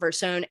your comfort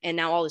zone. And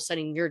now all of a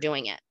sudden you're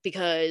doing it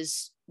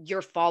because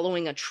you're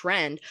following a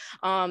trend.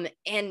 And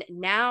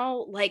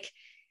now like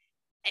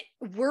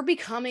we're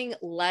becoming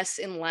less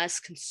and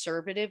less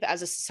conservative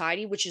as a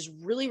society, which is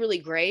really, really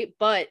great.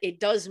 But it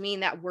does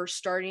mean that we're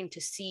starting to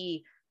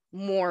see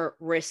more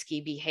risky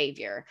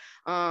behavior.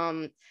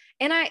 And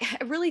I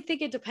really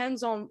think it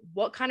depends on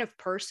what kind of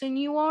person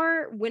you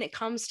are when it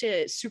comes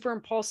to super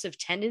impulsive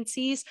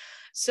tendencies.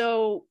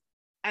 So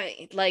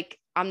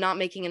I'm not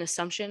making an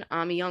assumption.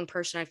 I'm a young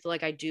person. I feel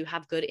like I do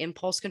have good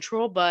impulse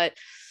control, but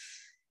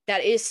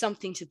that is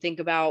something to think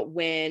about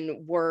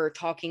when we're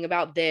talking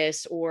about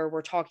this, or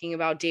we're talking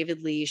about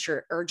David Leash,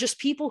 or just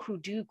people who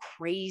do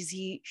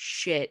crazy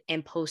shit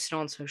and post it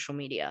on social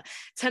media.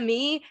 To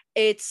me,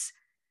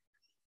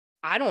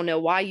 I don't know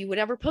why you would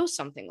ever post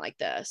something like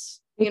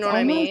this. You know what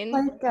I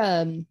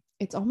mean?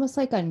 It's almost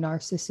like a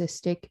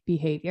narcissistic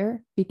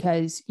behavior,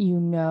 because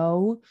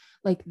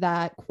like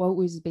that quote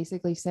was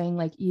basically saying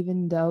like,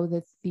 even though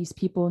that these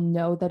people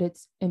know that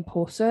it's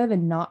impulsive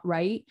and not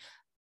right,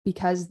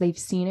 because they've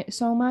seen it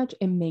so much,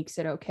 it makes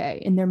it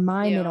okay. In their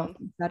mind, they don't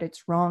think that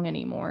it's wrong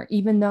anymore,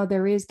 even though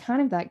there is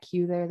kind of that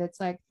cue there that's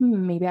like,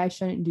 maybe I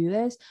shouldn't do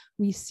this.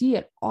 We see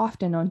it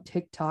often on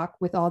TikTok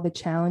with all the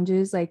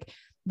challenges. Like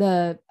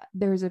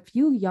there's a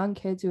few young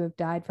kids who have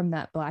died from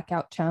that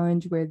blackout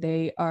challenge where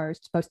they are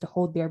supposed to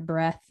hold their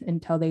breath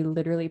until they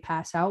literally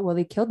pass out. Well,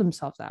 they kill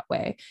themselves that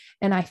way.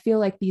 And I feel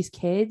like these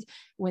kids,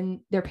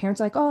 when their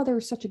parents are like, oh, they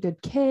were such a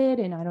good kid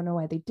and I don't know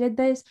why they did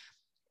this,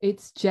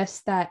 it's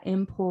just that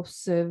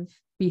impulsive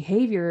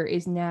behavior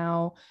is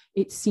now,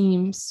 it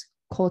seems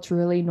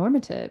culturally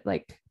normative,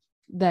 like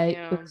that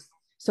it's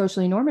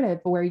socially normative,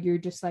 where you're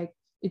just like,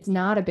 it's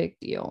not a big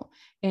deal.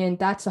 And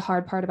that's the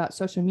hard part about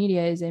social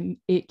media, is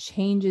it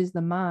changes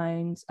the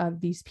minds of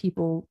these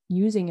people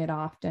using it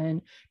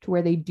often to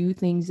where they do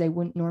things they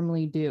wouldn't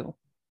normally do.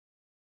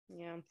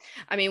 Yeah.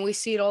 I mean, we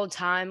see it all the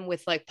time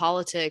with like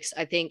politics.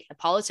 I think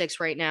politics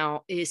right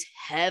now is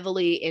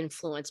heavily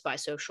influenced by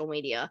social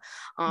media.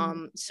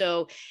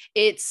 So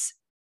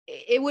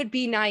it would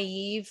be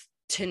naive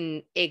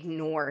to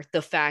ignore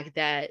the fact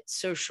that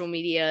social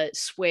media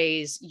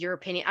sways your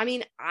opinion. I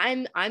mean,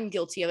 I'm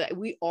guilty of it.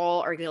 We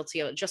all are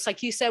guilty of it. Just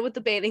like you said with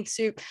the bathing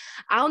suit.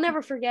 I'll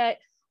never forget.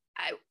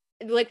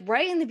 Like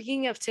right in the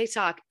beginning of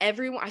TikTok,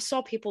 I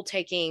saw people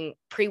taking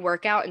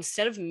pre-workout,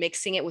 instead of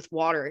mixing it with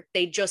water,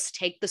 they just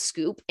take the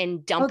scoop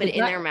and dump it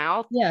in their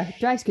mouth. Yeah,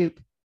 dry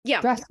scoop.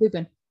 Yeah. Dry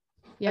scooping.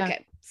 Yeah.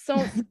 Okay.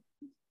 So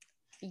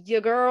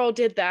your girl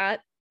did that,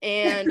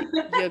 and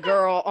your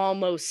girl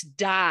almost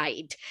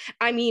died.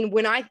 I mean,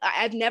 when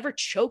I've never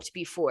choked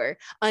before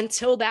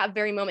until that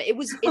very moment. It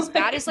was as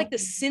bad as like the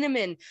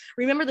cinnamon.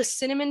 Remember the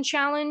cinnamon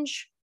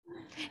challenge?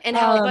 And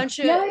how a bunch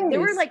of there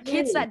were like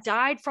kids that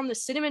died from the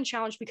cinnamon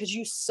challenge because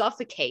you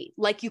suffocate,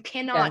 like you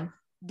cannot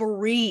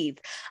breathe.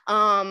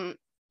 I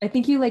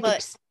think you like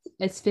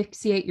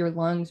asphyxiate your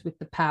lungs with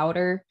the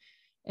powder,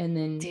 and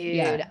then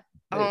dude,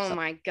 oh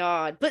my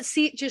god. But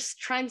see, just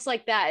trends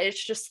like that,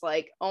 it's just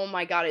like, oh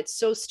my god, it's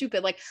so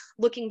stupid. Like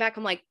looking back,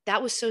 I'm like,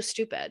 that was so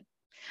stupid.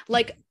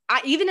 Like I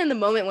even in the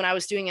moment when I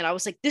was doing it, I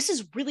was like, this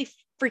is really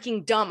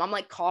freaking dumb. I'm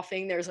like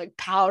coughing, there's like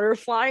powder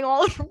flying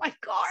all over my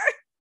car.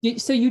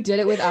 So you did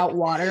it without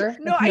water?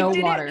 No, I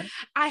didn't. Water.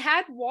 I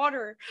had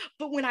water,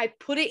 but when I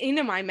put it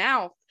into my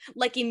mouth,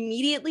 like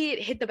immediately it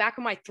hit the back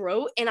of my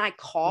throat and I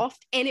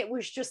coughed, and it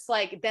was just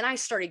like, then I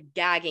started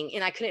gagging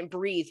and I couldn't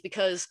breathe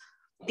because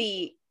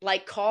the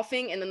like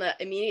coughing and then the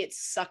immediate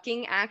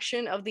sucking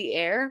action of the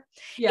air,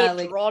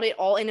 it brought it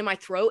all into my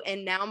throat,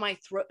 and now my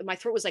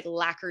throat was like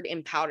lacquered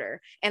in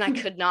powder and I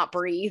could not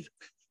breathe.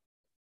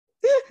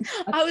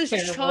 I was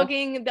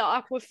chugging the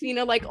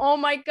Aquafina like, oh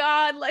my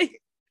god, like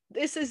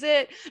this is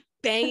it,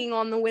 banging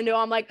on the window.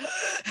 I'm like,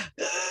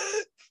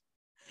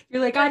 you're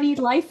like, I need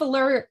life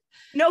alert.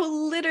 No,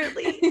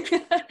 literally.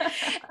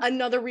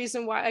 Another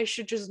reason why I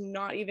should just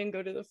not even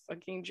go to the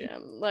fucking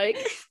gym. Like,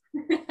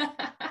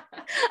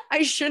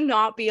 I should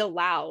not be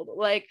allowed.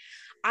 Like,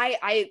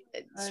 I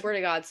swear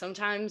to God,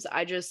 sometimes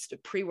I just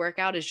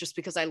pre-workout is just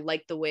because I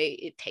like the way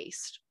it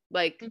tastes.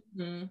 Like,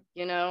 you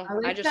know,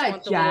 I just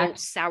want the little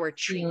sour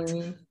treat.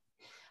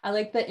 I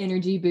like the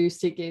energy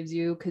boost it gives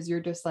you, because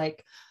you're just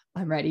like,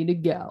 I'm ready to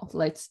go.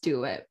 Let's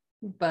do it.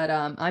 But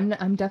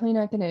I'm definitely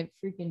not gonna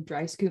freaking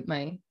dry scoop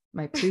my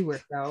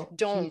pre-workout.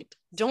 Don't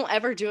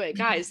ever do it,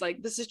 guys.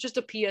 Like, this is just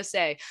a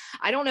PSA.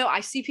 I don't know.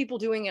 I see people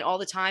doing it all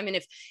the time,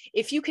 and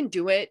if you can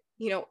do it,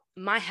 you know,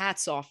 my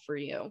hat's off for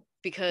you,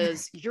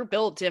 because you're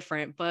built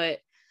different. But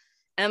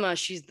Emma,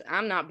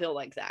 I'm not built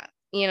like that.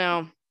 You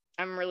know,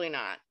 I'm really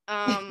not.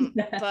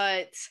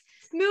 But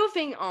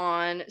moving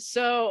on.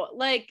 So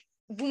like,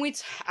 when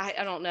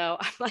I don't know,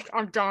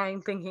 I'm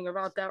dying thinking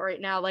about that right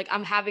now. Like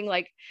I'm having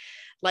like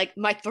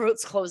my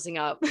throat's closing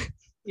up.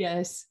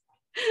 Yes.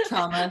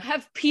 Trauma. I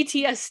have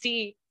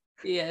PTSD.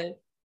 Yeah.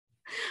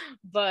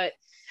 But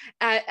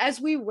as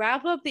we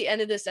wrap up the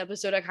end of this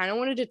episode, I kind of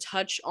wanted to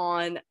touch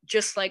on,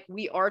 just like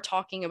we are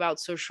talking about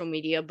social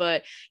media,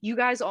 but you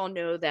guys all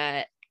know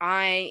that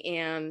I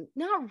am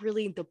not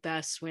really the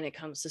best when it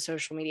comes to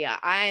social media.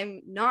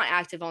 I'm not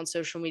active on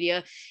social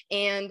media,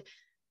 and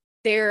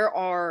there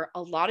are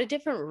a lot of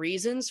different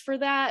reasons for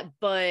that,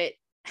 but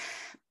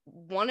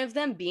one of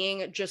them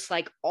being just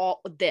like all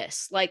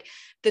this, like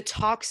the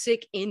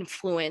toxic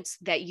influence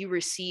that you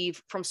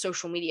receive from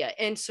social media.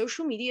 And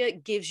social media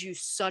gives you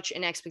such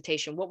an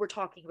expectation, what we're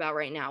talking about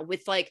right now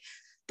with like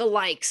the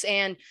likes,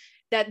 and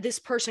that this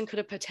person could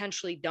have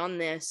potentially done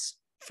this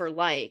for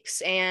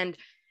likes. And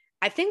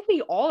I think we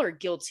all are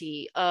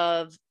guilty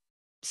of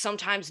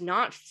sometimes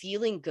not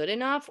feeling good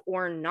enough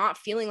or not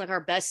feeling like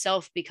our best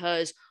self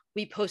because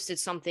we posted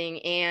something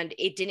and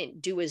it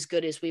didn't do as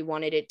good as we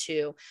wanted it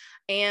to.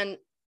 And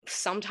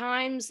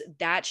sometimes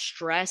that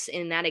stress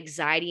and that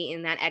anxiety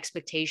and that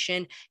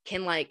expectation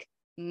can like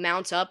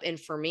mount up. And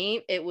for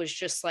me, it was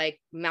just like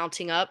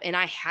mounting up, and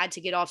I had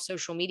to get off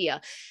social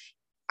media.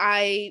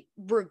 I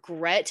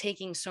regret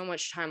taking so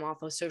much time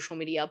off of social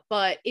media,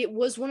 but it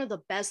was one of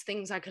the best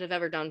things I could have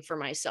ever done for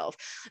myself.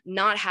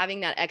 Not having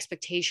that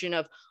expectation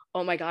of,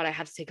 oh my God, I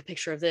have to take a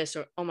picture of this,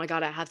 or oh my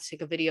God, I have to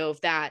take a video of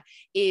that,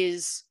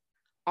 is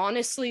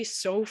honestly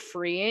so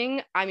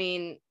freeing. I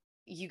mean,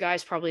 you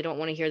guys probably don't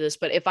want to hear this,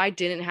 but if I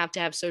didn't have to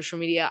have social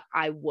media,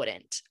 I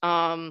wouldn't.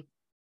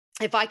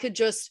 If I could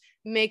just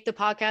make the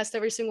podcast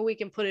every single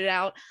week and put it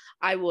out,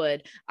 I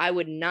would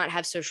not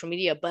have social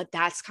media. But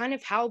that's kind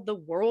of how the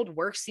world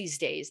works these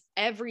days.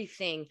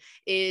 Everything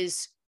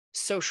is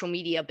social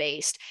media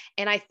based.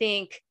 And I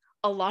think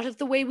a lot of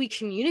the way we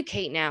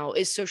communicate now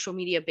is social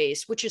media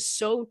based, which is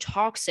so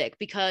toxic,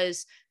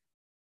 because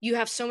you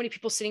have so many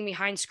people sitting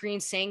behind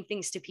screens saying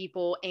things to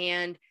people,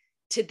 and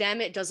to them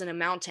it doesn't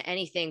amount to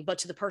anything, but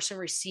to the person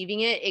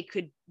receiving it, it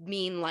could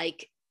mean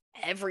like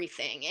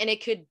everything, and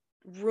it could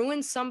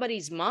ruin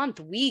somebody's month,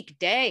 week,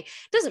 day,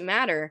 doesn't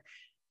matter,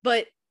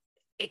 but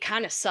it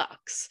kind of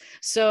sucks.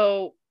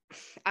 So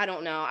I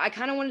don't know, I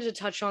kind of wanted to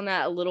touch on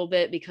that a little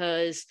bit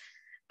because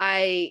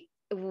I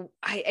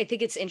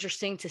think it's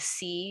interesting to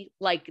see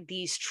like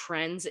these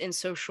trends in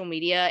social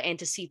media and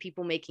to see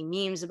people making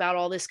memes about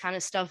all this kind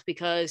of stuff,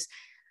 because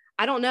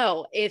I don't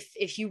know,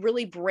 if you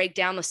really break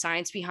down the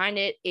science behind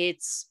it,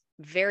 it's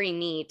very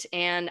neat.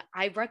 And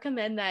I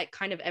recommend that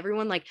kind of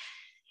everyone, like,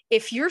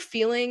 if you're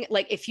feeling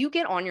like, if you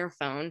get on your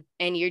phone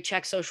and you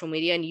check social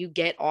media and you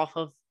get off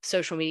of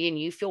social media and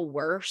you feel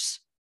worse,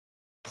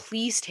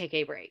 please take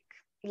a break.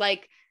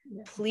 Like,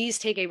 please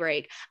take a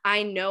break.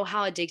 I know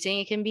how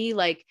addicting it can be.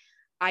 Like,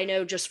 I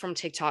know just from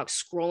TikTok,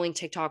 scrolling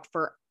TikTok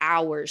for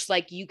hours,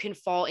 like you can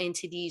fall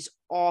into these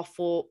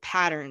awful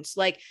patterns.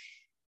 Like,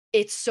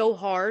 it's so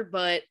hard,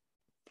 but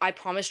I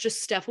promise,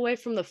 just step away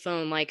from the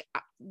phone. Like,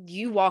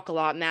 you walk a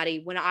lot,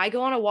 Maddie. When I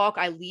go on a walk,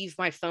 I leave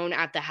my phone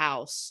at the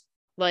house.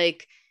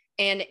 Like,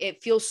 and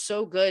it feels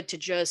so good to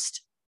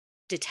just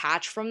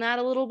detach from that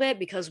a little bit,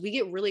 because we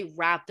get really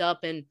wrapped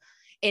up in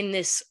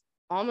this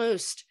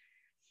almost,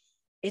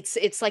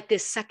 it's like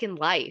this second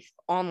life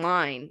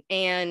online,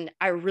 and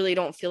I really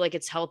don't feel like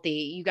it's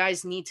healthy. You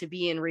guys need to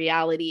be in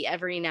reality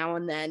every now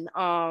and then.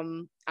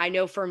 I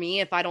know for me,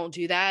 if I don't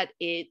do that,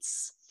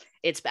 it's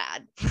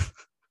bad.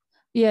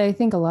 Yeah, I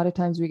think a lot of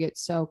times we get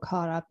so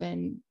caught up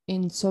in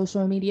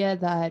social media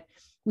that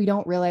we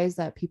don't realize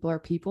that people are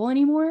people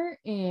anymore.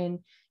 And,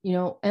 you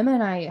know, Emma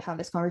and I have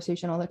this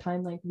conversation all the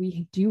time. Like,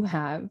 we do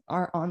have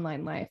our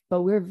online life,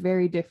 but we're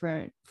very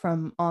different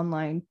from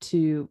online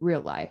to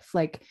real life.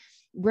 Like,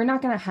 we're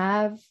not going to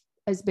have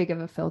as big of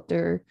a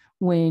filter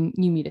when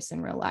you meet us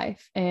in real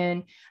life.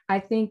 And I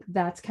think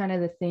that's kind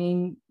of the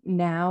thing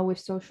now with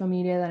social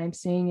media that I'm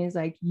seeing is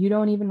like, you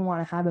don't even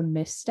want to have a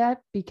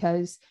misstep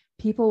because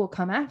people will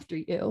come after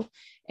you.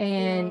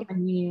 And I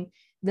mean,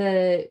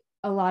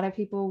 a lot of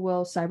people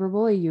will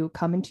cyberbully you,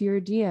 come into your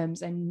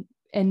DMs,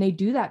 and they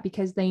do that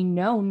because they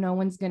know no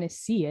one's going to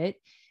see it.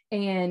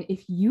 And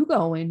if you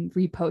go and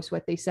repost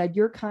what they said,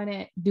 you're kind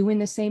of doing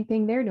the same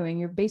thing they're doing.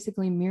 You're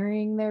basically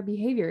mirroring their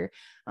behavior.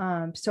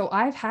 So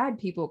I've had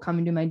people come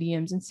into my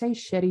DMs and say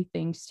shitty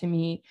things to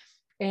me.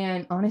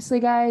 And honestly,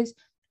 guys,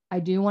 I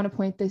do want to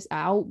point this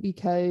out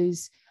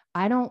because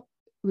I don't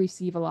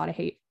receive a lot of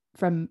hate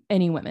from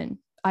any women.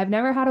 I've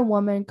never had a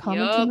woman come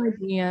into my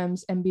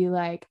DMs and be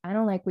like, I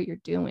don't like what you're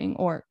doing,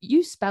 or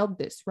you spelled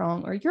this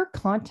wrong, or your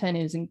content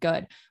isn't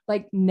good.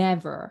 Like,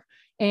 never.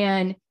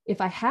 And if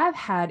I have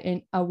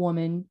had a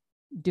woman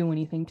do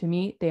anything to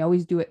me, they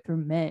always do it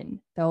through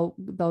men. They'll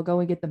go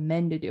and get the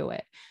men to do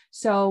it.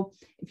 So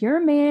if you're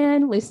a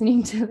man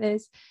listening to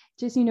this,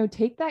 just, you know,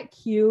 take that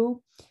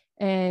cue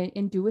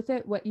and do with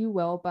it what you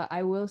will. But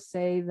I will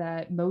say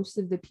that most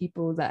of the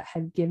people that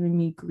have given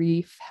me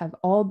grief have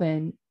all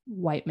been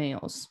white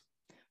males,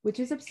 which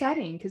is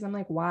upsetting because I'm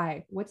like,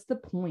 why? What's the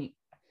point?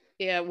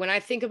 Yeah, when I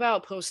think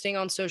about posting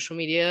on social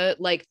media,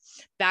 like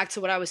back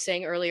to what I was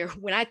saying earlier,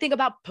 when I think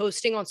about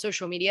posting on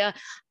social media,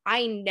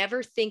 I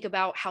never think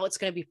about how it's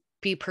going to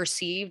be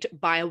perceived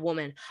by a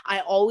woman.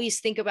 I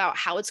always think about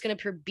how it's going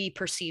to be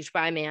perceived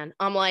by a man.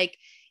 I'm like,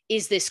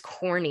 is this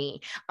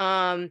corny?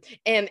 And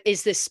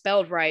is this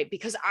spelled right?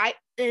 Because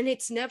and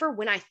it's never,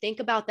 when I think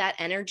about that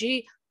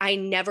energy, I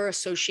never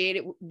associate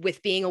it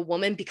with being a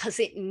woman, because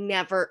it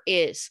never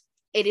is.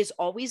 It is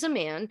always a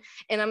man.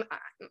 And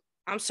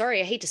I'm sorry,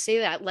 I hate to say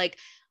that. Like,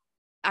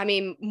 I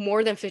mean,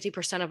 more than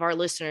 50% of our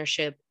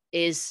listenership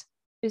is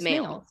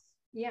male.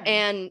 Yeah.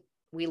 And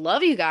we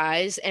love you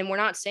guys. And we're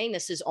not saying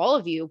this is all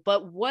of you,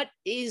 but what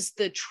is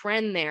the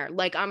trend there?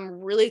 Like, I'm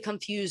really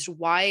confused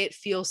why it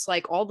feels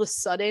like all of a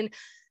sudden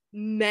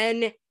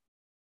men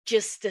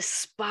just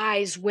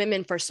despise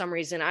women for some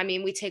reason. I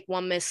mean, we take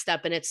one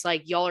misstep and it's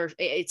like,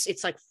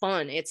 it's like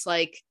fun. It's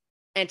like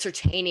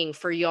entertaining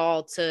for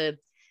y'all to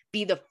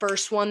be the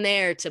first one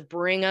there to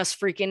bring us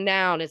freaking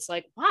down. It's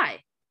like,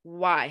 why?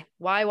 And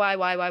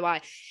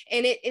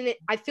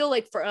I feel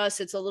like for us,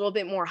 it's a little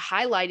bit more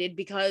highlighted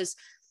because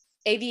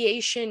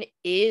aviation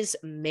is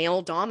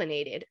male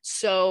dominated.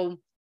 So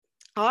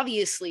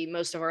obviously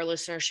most of our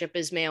listenership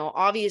is male.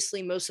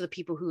 Obviously most of the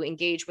people who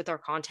engage with our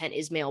content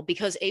is male,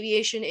 because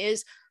aviation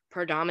is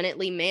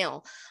predominantly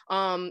male.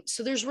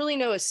 So there's really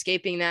no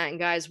escaping that. And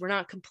guys, we're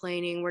not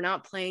complaining, we're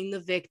not playing the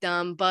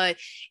victim, but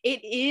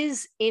it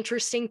is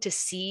interesting to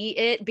see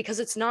it because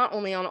it's not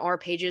only on our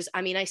pages.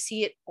 I mean, I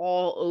see it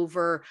all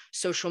over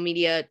social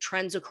media,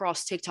 trends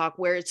across TikTok,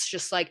 where it's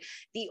just like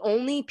the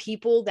only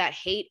people that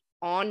hate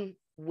on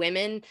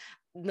women,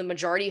 the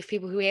majority of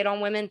people who hate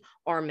on women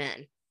are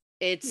men.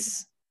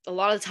 It's a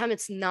lot of the time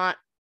it's not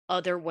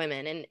other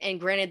women. And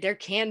granted, there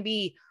can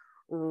be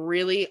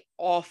really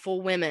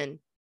awful women.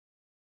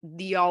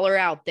 Y'all are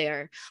out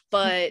there,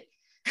 but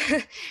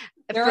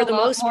for the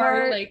most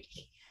part, like,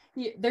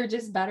 they're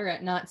just better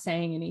at not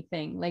saying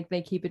anything. Like,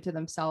 they keep it to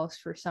themselves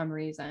for some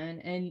reason.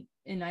 And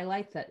and I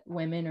like that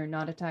women are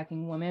not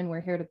attacking women.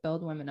 We're here to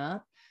build women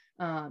up.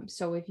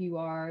 So if you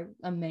are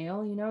a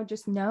male, you know,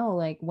 just know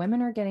like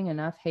women are getting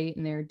enough hate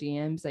in their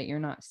DMs that you're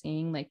not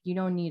seeing. Like, you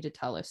don't need to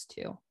tell us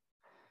to.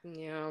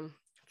 Yeah,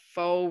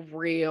 for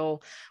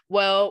real.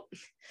 Well,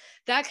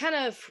 that kind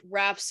of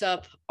wraps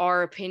up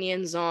our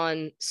opinions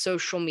on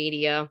social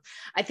media.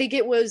 I think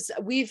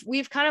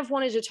we've kind of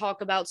wanted to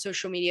talk about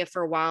social media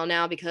for a while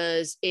now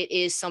because it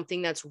is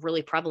something that's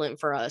really prevalent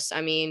for us.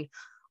 I mean,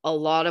 a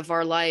lot of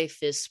our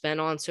life is spent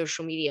on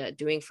social media,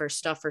 doing for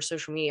stuff for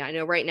social media. I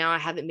know right now I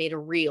haven't made a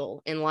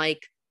reel in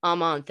like a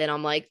month, and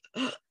I'm like,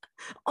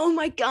 oh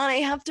my God, I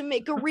have to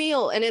make a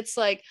reel. And it's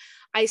like,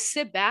 I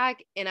sit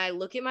back and I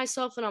look at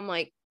myself and I'm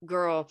like,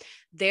 girl,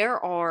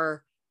 there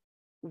are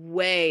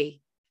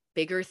way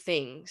bigger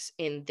things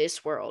in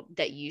this world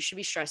that you should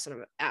be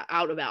stressing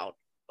out about,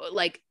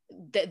 like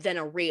than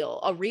a reel.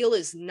 A reel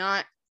is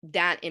not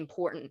that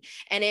important.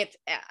 And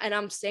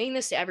I'm saying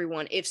this to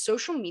everyone, if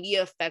social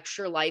media affects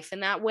your life in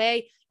that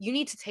way, you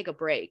need to take a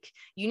break.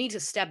 You need to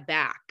step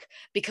back,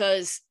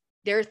 because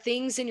there are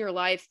things in your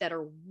life that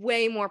are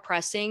way more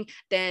pressing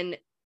than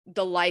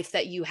the life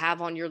that you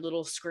have on your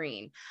little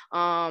screen.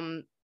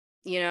 You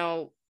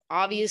know,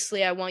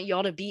 obviously I want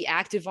y'all to be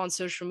active on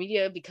social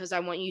media because I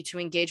want you to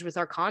engage with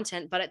our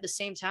content, but at the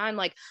same time,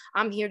 like,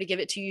 I'm here to give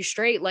it to you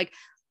straight. Like,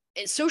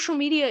 social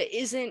media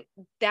isn't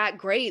that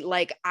great.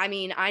 Like, I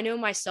mean, I know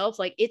myself,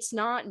 like, it's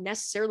not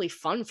necessarily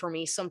fun for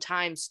me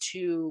sometimes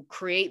to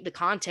create the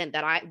content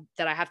that I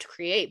have to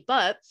create,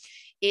 but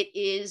it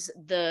is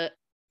the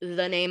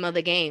name of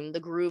the game, the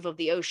groove of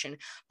the ocean.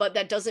 But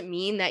that doesn't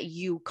mean that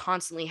you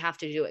constantly have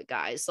to do it,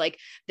 guys. Like,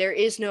 there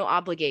is no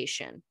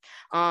obligation.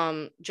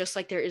 Just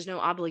like there is no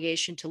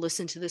obligation to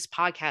listen to this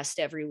podcast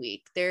every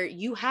week.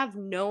 You have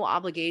no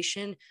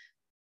obligation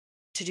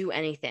to do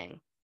anything.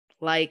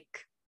 Like,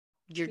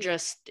 you're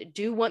just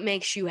do what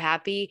makes you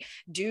happy.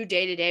 Do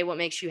day to day what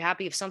makes you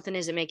happy. If something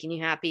isn't making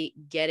you happy,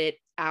 get it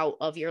out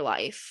of your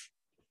life.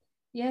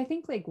 Yeah, I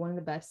think like one of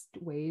the best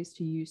ways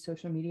to use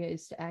social media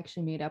is to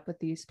actually meet up with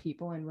these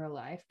people in real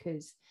life,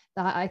 because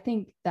I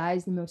think that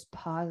is the most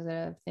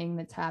positive thing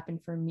that's happened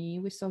for me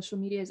with social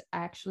media, is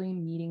actually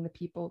meeting the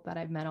people that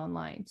I've met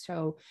online.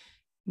 So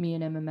me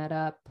and Emma met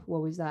up.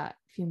 What was that?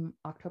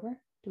 October?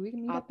 Did we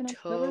meet up in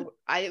October?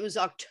 It was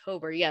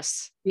October.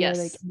 Yes. Yeah, Yes.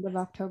 like end of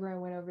October, I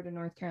went over to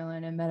North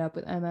Carolina and met up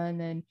with Emma and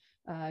then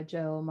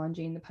Jill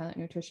Mongine, the pilot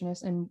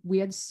nutritionist, and we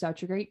had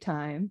such a great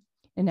time.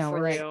 And now we're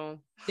like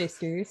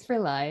sisters for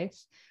life.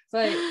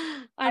 But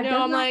I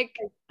know, I'm like,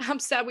 I'm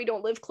sad we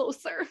don't live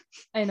closer.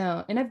 I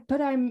know. And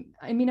I'm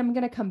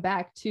gonna come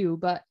back too,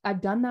 but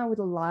I've done that with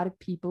a lot of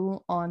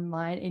people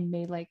online and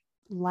made like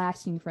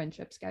lasting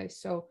friendships, guys.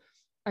 So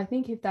I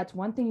think if that's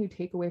one thing you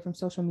take away from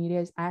social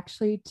media, is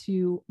actually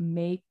to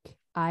make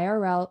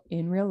IRL,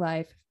 in real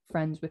life,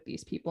 friends with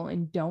these people,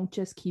 and don't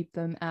just keep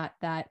them at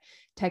that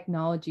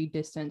technology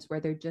distance where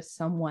they're just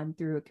someone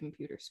through a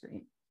computer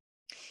screen.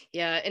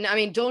 Yeah, and I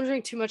mean, don't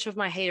drink too much of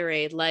my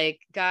haterade. Like,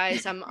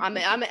 guys,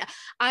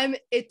 I'm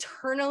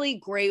eternally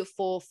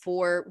grateful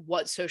for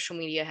what social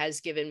media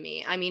has given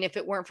me. I mean, if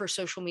it weren't for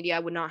social media, I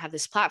would not have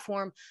this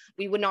platform.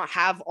 We would not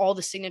have all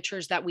the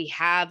signatures that we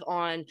have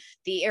on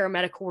the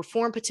aeromedical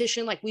reform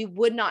petition. Like, we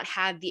would not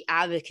have the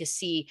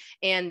advocacy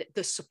and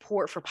the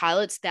support for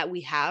pilots that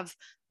we have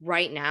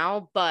right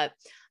now. But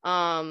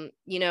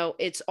you know,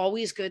 it's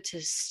always good to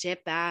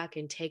step back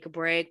and take a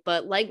break.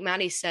 But like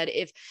Maddie said,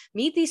 if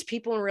meet these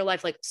people in real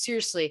life, like,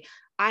 seriously,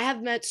 I have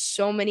met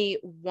so many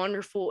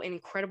wonderful,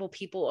 incredible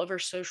people over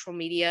social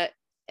media.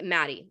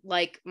 Maddie,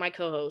 like my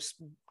co-host,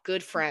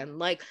 good friend,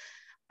 like,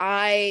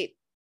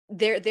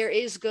 there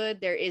is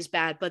good, there is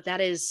bad, but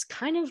that is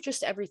kind of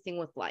just everything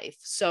with life.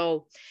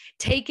 So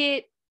take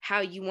it how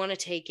you want to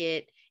take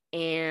it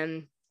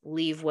and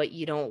leave what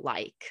you don't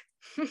like.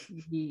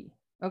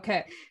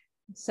 Okay.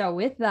 So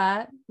with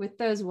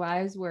those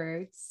wise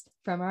words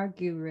from our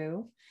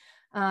guru,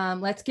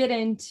 let's get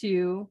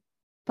into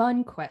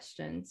fun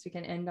questions. We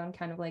can end on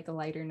kind of like a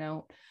lighter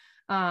note.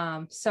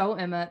 So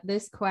Emma,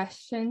 this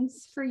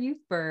question's for you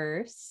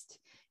first.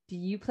 Do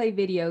you play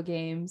video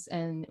games,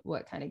 and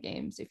what kind of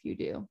games, if you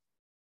do?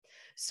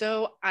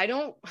 So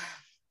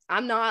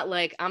I'm not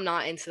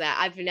into that.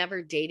 I've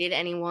never dated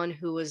anyone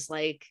who was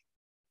like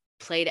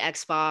played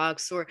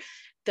Xbox or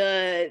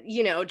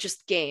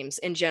just games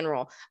in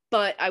general.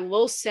 But I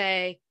will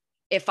say,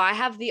 if I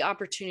have the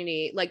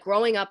opportunity, like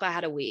growing up, I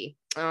had a Wii.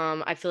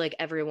 I feel like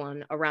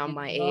everyone around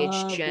my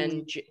age,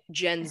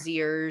 Gen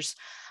Zers,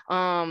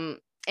 and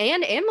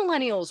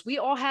millennials, we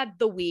all had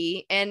the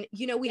Wii, and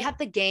we had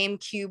the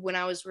GameCube when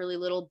I was really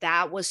little.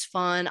 That was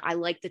fun. I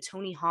like the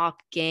Tony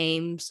Hawk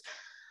games.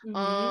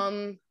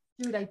 Mm-hmm.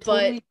 Dude, I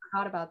totally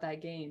forgot about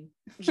that game.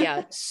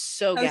 Yeah,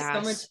 so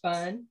that was so much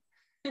fun.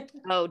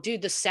 Oh,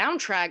 dude, the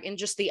soundtrack and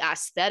just the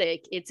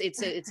aesthetic, it's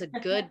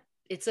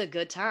a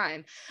good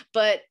time.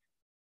 But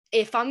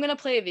if I'm gonna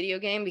play a video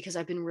game, because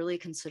I've been really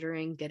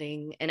considering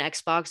getting an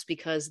Xbox,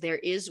 because there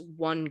is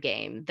one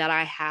game that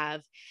I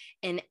have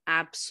an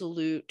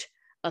absolute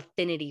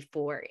affinity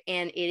for,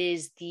 and it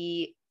is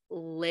the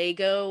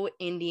Lego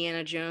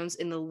Indiana Jones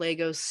and the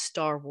Lego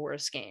Star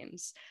Wars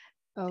games.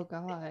 Oh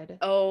God.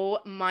 Oh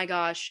my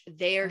gosh,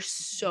 they are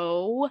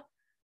so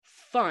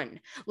fun.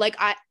 Like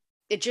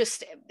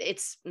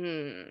it's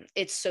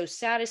so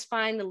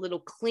satisfying, the little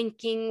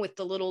clinking with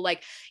the little,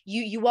 like,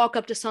 you walk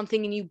up to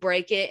something and you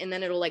break it and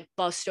then it'll like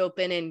bust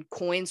open and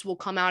coins will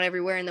come out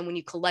everywhere, and then when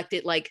you collect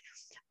it, like,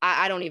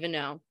 I don't even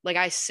know, like,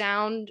 I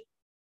sound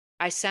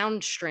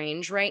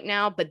strange right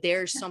now, but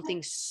there's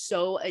something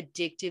so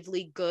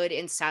addictively good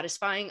and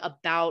satisfying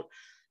about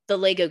the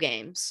Lego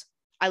games.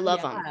 I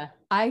love them.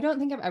 I don't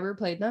think I've ever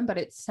played them, but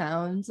it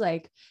sounds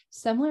like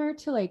similar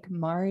to like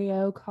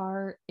Mario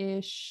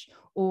Kart-ish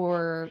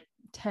or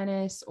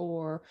tennis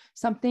or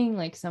something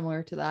like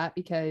similar to that,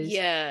 because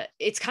yeah,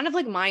 it's kind of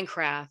like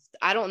Minecraft.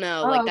 I don't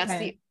know, like, that's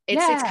the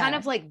it's kind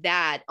of like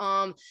that.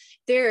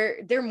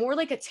 They're more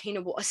like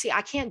attainable. See,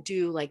 I can't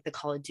do like the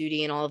Call of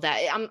Duty and all of that.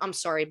 I'm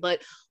sorry,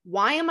 but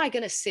why am I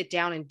gonna sit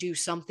down and do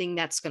something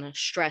that's gonna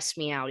stress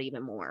me out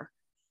even more?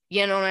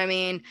 You know what I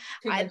mean?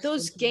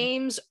 Those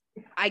games,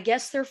 I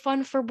guess they're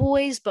fun for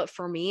boys, but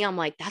for me, I'm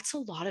like, that's a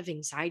lot of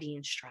anxiety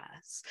and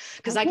stress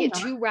because I get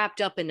too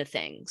wrapped up into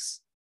things.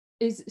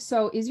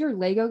 Is your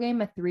Lego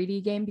game a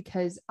 3D game?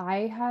 Because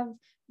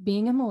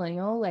being a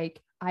millennial,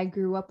 like, I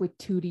grew up with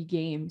 2D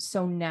games.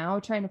 So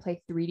now trying to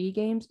play 3D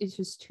games is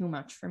just too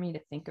much for me to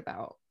think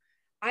about.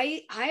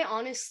 I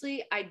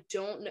honestly, I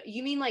don't know.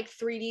 You mean like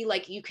 3D,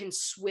 like you can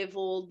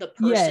swivel the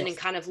person and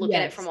kind of look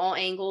at it from all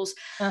angles?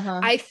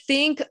 I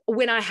think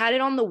when I had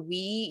it on the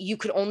Wii, you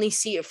could only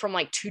see it from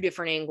like 2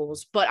 different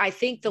angles. But I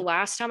think the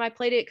last time I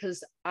played it,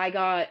 because I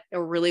got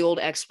a really old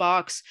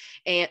Xbox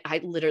and I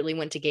literally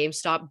went to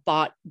GameStop,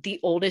 bought the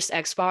oldest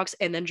Xbox,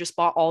 and then just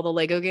bought all the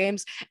Lego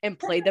games and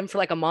played them for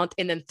like a month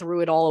and then threw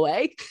it all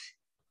away.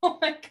 Oh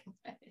my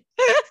God.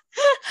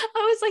 I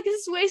was like,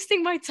 this is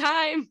wasting my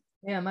time.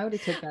 Damn, I would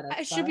have took that.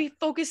 I should be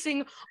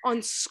focusing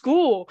on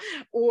school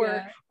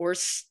or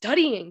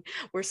studying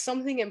or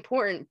something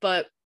important.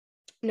 But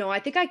no, I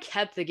think I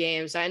kept the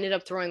games. I ended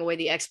up throwing away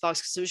the Xbox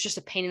because it was just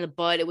a pain in the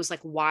butt. It was like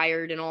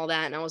wired and all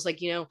that. And I was like,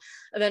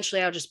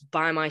 eventually I'll just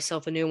buy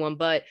myself a new one.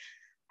 But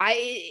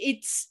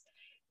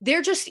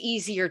they're just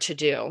easier to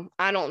do.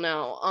 I don't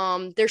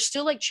know. They're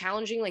still like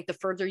challenging. Like the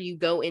further you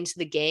go into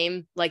the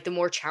game, like the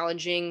more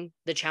challenging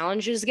the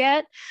challenges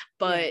get,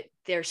 but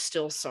they're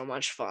still so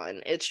much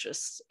fun.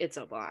 It's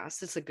a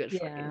blast. It's a good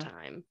fucking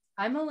time.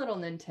 I'm a little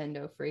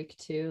Nintendo freak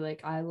too. Like,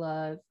 I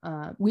love,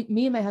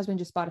 me and my husband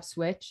just bought a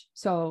Switch.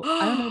 So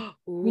I don't know.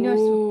 We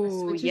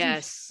know Switch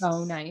is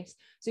so nice.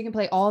 So you can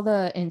play all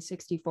the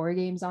N64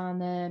 games on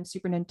them,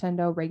 Super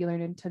Nintendo, regular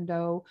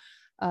Nintendo,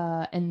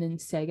 and then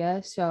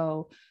Sega.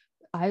 So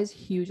I was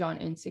huge on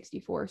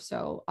N64.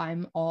 So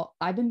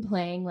I've been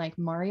playing like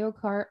Mario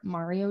Kart,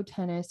 Mario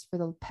Tennis for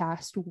the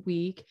past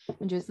week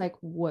and just like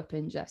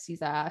whooping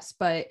Jesse's ass.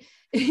 But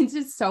it's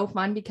just so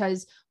fun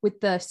because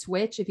with the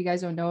Switch, if you guys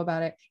don't know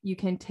about it, you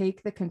can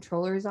take the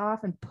controllers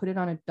off and put it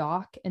on a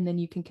dock, and then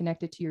you can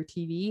connect it to your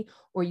TV,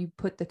 or you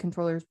put the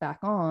controllers back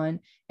on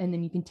and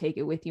then you can take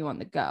it with you on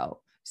the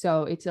go.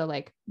 So it's a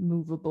like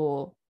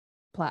movable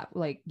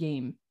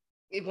game.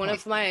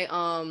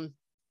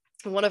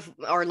 One of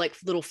our like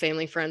little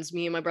family friends,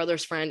 me and my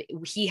brother's friend,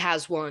 he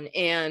has one,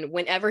 and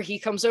whenever he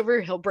comes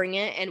over, he'll bring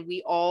it, and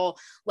we all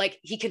like,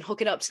 he can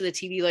hook it up to the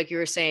TV like you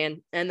were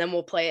saying, and then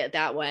we'll play it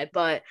that way.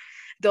 But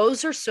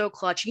those are so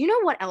clutch. You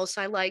know what else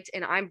I liked,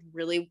 and I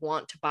really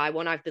want to buy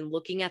one? I've been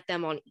looking at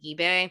them on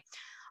eBay.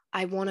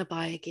 I want to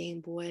buy a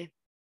Game Boy.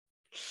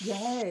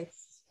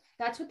 Yes,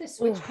 that's what the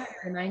Switch kind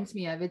of reminds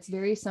me of. It's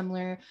very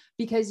similar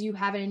because you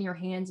have it in your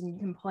hands and you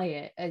can play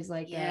it as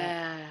like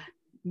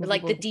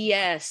like the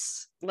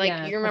DS,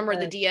 like you remember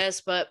the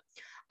DS, but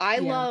I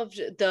loved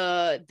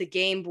the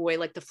Game Boy,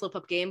 like the flip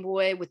up Game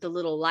Boy with the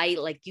little light,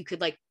 like you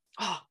could like,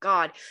 oh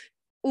God.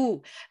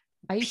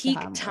 Peak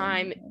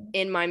time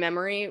in my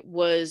memory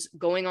was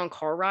going on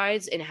car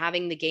rides and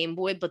having the Game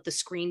Boy, but the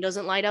screen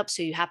doesn't light up,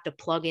 so you have to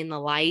plug in the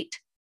light.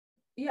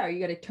 Yeah, you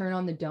got to turn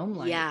on the dome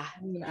light. I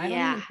don't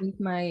even think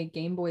my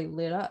Game Boy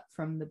lit up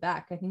from the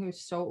back. I think it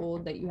was so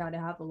old that you had to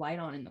have the light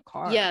on in the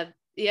car.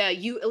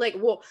 You like,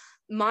 well,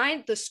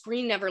 mine, the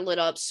screen never lit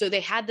up, so they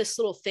had this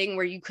little thing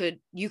where you could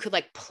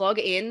like plug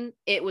in,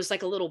 it was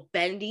like a little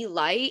bendy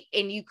light,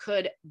 and you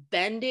could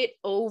bend it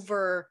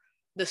over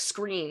the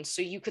screen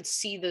so you could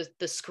see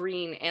the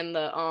screen and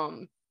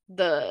the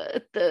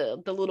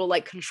little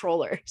like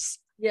controllers.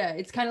 Yeah,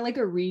 it's kind of like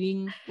a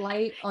reading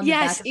light on the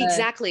back of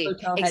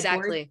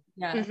exactly.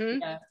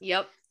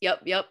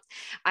 Yep.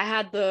 I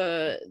had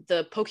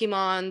the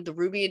Pokemon, the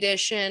Ruby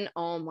edition.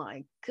 Oh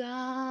my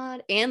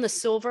God. And the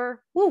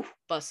silver. Woo,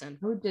 bussin'.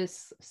 I would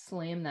just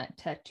slam that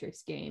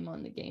Tetris game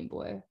on the Game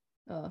Boy.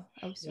 Oh,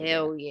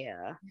 hell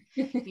yeah.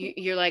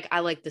 You're like,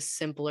 I like the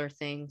simpler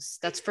things.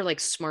 That's for like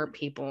smart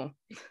people.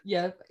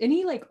 Yeah.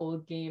 Any like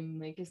old game,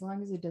 like as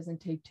long as it doesn't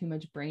take too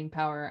much brain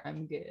power,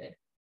 I'm good.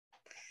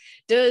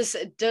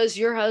 Does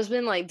your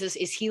husband like, is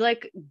he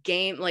like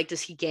game, like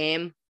does he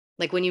game?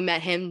 Like when you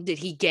met him, did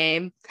he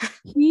game?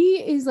 He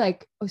is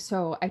like,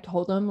 so I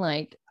told him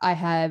like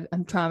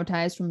I'm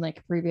traumatized from like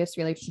a previous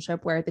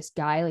relationship where this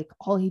guy, like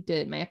all he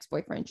did, my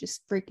ex-boyfriend,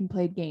 just freaking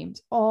played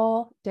games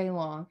all day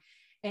long,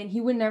 and he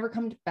would never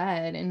come to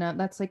bed. And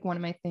that's like one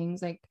of my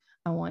things. Like,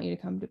 I want you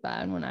to come to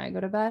bed when I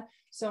go to bed.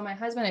 So my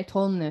husband, I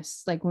told him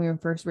this like when we were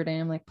first dating,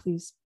 I'm like,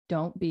 please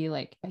don't be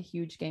like a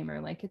huge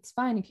gamer. Like, it's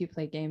fine if you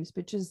play games,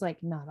 but just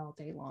like not all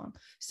day long.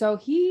 So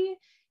he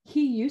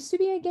used to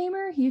be a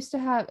gamer. He used to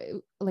have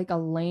like a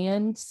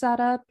LAN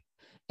setup.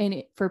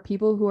 And for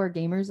people who are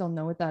gamers, they'll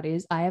know what that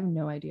is. I have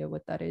no idea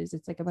what that is.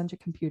 It's like a bunch of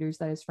computers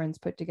that his friends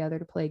put together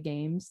to play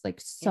games.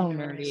 Like, so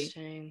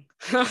nerdy.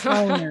 So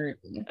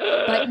nerdy.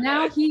 But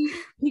now he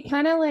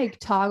kind of like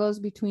toggles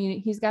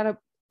between, he's got a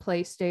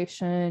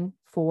PlayStation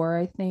 4,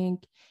 I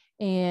think.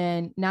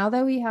 And now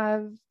that we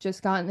have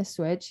just gotten the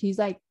Switch, he's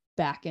like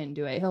back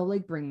into it. He'll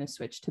like bring the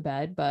Switch to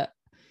bed, but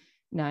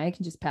now I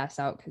can just pass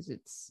out because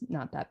it's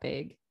not that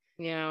big.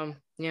 Yeah.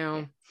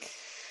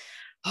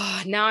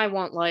 Oh, now I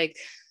want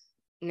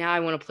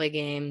to play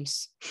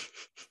games.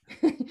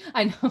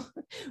 I know.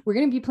 We're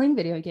going to be playing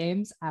video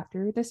games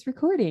after this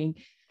recording.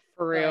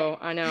 For real.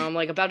 I know. I'm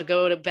like about to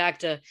go back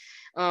to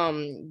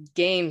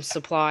Game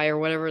Supply or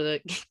whatever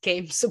the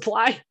Game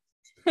Supply.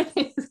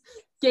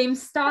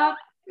 GameStop.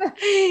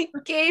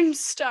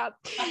 GameStop.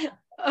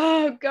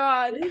 Oh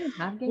God.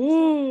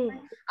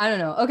 I don't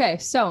know. Okay,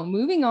 so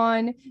moving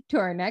on to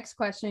our next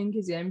question,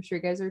 because I'm sure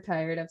you guys are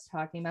tired of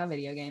talking about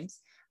video games.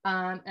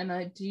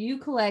 Emma, do you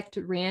collect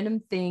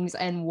random things,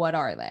 and what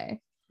are they?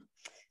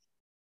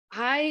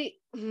 I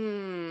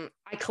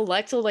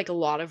collect like a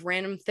lot of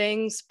random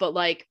things, but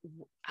like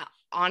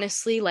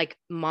honestly, like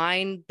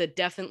mine, the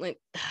definitely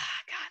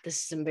God,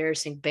 this is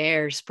embarrassing.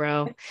 Bears,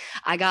 bro.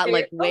 I got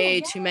like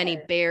way too many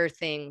bear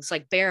things,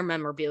 like bear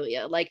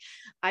memorabilia. Like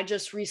I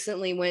just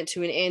recently went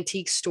to an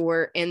antique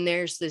store and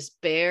there was this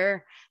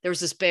bear and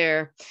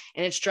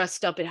it's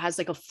dressed up. It has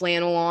like a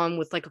flannel on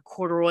with like a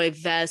corduroy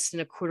vest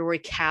and a corduroy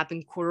cap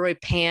and corduroy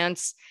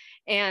pants.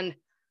 And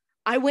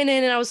I went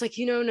in and I was like,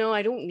 no,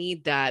 I don't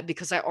need that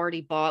because I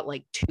already bought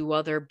like 2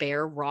 other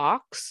bear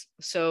rocks.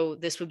 So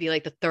this would be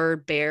like the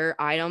 3rd bear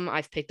item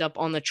I've picked up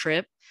on the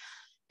trip.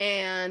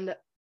 And,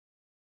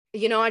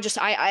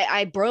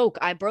 I broke.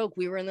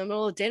 We were in the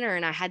middle of dinner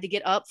and I had to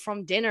get up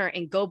from dinner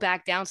and go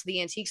back down to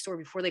the antique store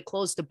before they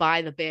closed to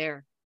buy the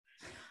bear.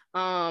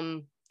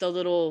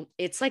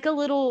 It's like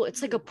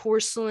a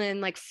porcelain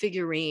like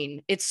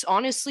figurine. It's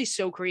honestly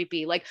so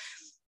creepy. Like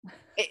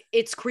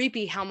it's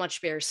creepy how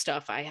much bear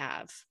stuff I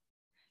have.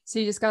 So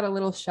you just got a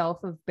little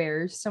shelf of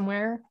bears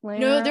somewhere?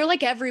 No, they're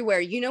like everywhere.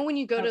 When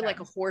you go to like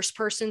a horse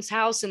person's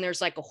house and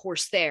there's like a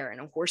horse there and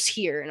a horse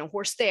here and a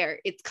horse there,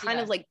 it's kind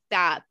of like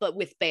that, but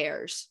with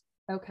bears.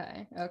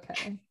 Okay.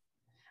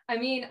 I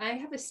mean, I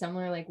have a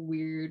similar like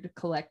weird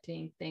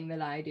collecting thing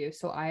that I do.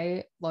 So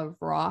I love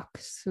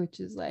rocks, which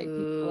is like,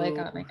 people like,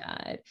 oh my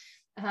God.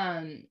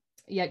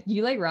 Yeah, do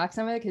you like rocks,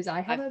 Emma? Because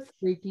I have a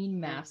freaking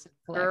massive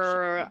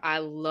collection. I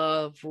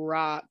love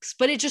rocks,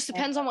 but it just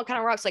depends on what kind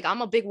of rocks. Like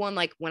I'm a big one.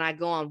 Like when I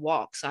go on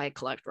walks, I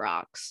collect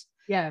rocks.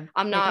 Yeah,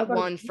 I'm not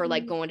one for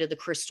like going to the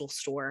crystal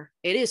store.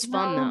 It is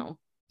fun though.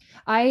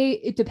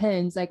 It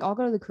depends. Like I'll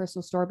go to the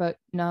crystal store, but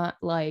not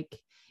like,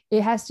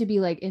 it has to be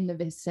like in the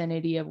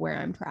vicinity of where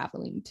I'm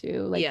traveling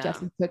to. Like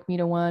Jesse took me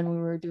to one when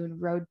we were doing a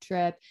road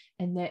trip,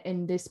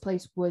 and this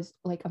place was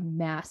like a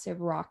massive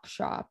rock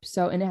shop.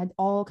 So, and it had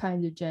all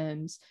kinds of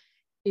gems.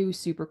 It was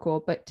super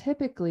cool. But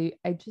typically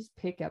I just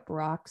pick up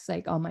rocks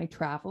like on my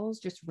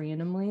travels, just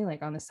randomly,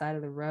 like on the side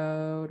of the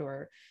road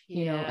or,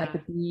 at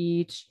the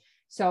beach.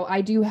 So I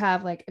do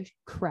have like a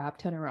crap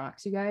ton of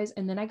rocks, you guys.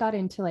 And then I got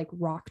into like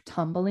rock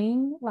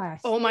tumbling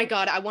last year. Oh my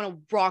God. I want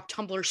a rock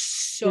tumbler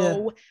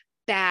so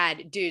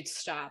bad. Dude,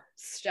 stop.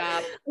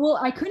 Well,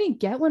 I couldn't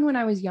get one when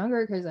I was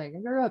younger because I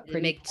grew up pretty.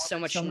 It makes so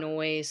much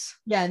noise.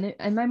 Yeah,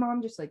 and my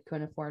mom just like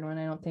couldn't afford one,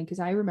 I don't think, because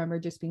I remember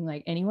just being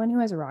like, anyone who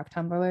has a rock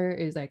tumbler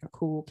is like a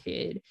cool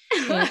kid.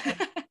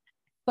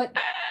 But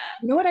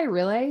you know what I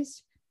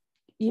realized?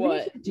 Even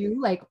if you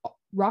do, like,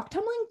 rock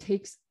tumbling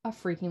takes a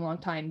freaking long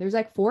time. There's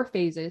like 4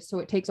 phases, so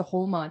it takes a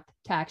whole month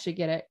to actually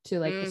get it to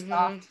like the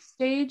soft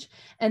stage,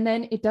 and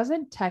then it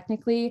doesn't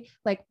technically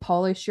like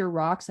polish your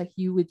rocks like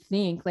you would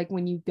think, like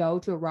when you go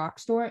to a rock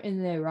store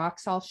and the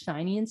rock's all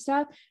shiny and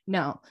stuff.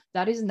 No,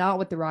 that is not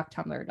what the rock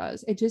tumbler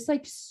does. It just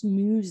like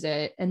smooths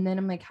it, and then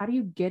I'm like, how do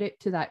you get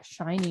it to that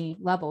shiny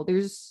level?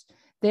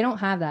 They don't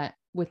have that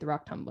with the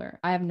rock tumbler.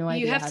 I have no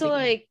idea. You have to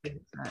like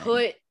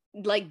put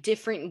like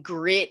different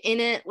grit in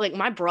it. Like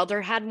my brother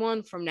had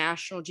one from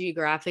National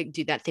Geographic.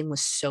 Dude, that thing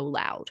was so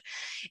loud.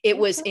 It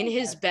was in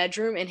his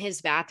bedroom, in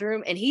his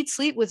bathroom, and he'd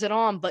sleep with it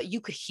on, but you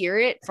could hear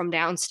it from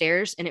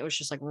downstairs, and it was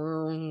just like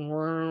all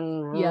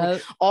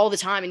the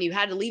time, and you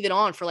had to leave it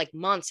on for like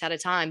months at a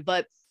time.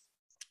 But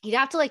you'd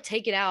have to like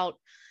take it out,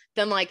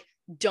 then like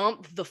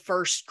dump the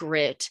first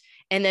grit,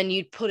 and then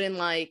you'd put in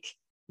like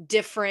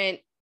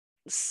different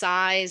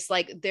size,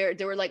 like there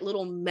were like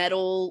little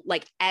metal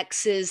like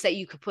X's that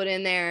you could put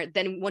in there.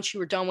 Then once you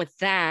were done with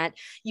that,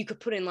 you could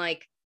put in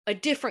like a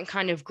different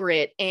kind of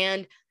grit,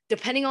 and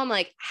depending on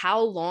like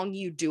how long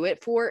you do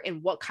it for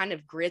and what kind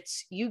of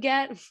grits you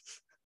get,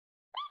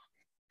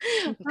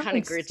 what kind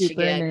of grits you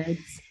get, nerds.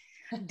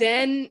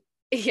 Then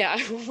yeah,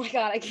 oh my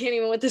God, I can't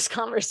even with this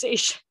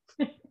conversation.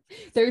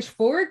 There's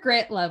 4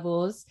 grit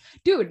levels.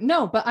 Dude,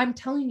 no, but I'm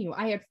telling you,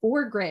 I had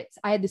 4 grits.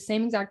 I had the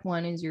same exact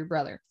one as your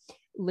brother.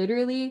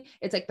 Literally,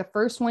 it's like the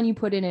first one you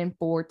put it in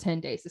for 10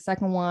 days, the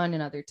second one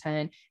another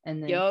 10,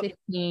 and then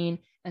 15,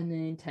 and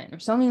then 10 or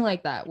something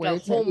like that, where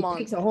it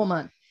takes a whole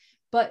month.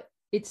 But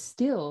it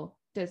still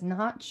does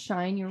not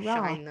shine your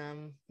rock. Shine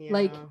them. Yeah.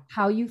 Like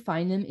how you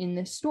find them in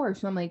the store.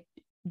 So I'm like,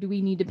 do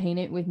we need to paint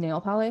it with nail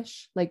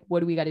polish? Like, what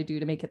do we got to do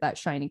to make it that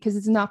shiny? Because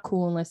it's not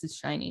cool unless it's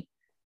shiny.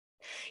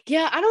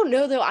 Yeah, I don't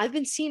know though. I've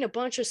been seeing a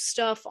bunch of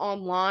stuff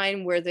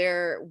online where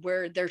they're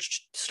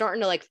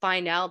starting to like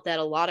find out that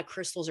a lot of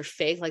crystals are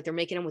fake, like they're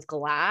making them with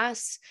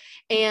glass.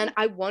 And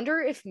I wonder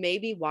if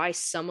maybe why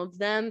some of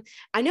them,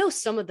 I know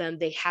some of them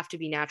they have to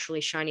be naturally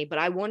shiny, but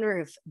I wonder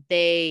if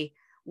they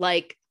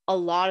like a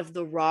lot of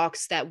the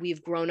rocks that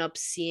we've grown up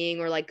seeing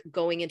or like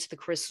going into the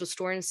crystal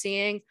store and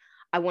seeing,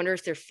 I wonder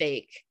if they're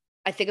fake.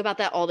 I think about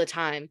that all the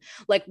time.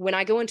 Like when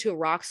I go into a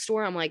rock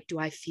store, I'm like, do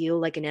I feel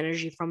like an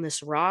energy from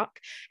this rock?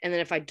 And then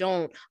if I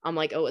don't, I'm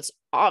like, oh, it's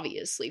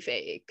obviously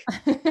fake.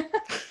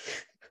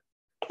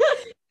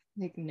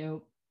 Like,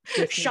 nope.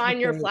 Shine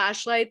your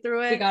flashlight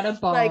through it. We got a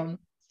bomb. Like,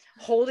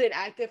 hold it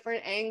at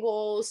different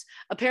angles.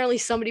 Apparently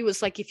somebody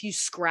was like, if you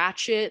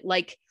scratch it,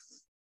 like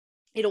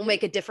it'll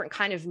make a different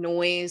kind of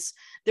noise.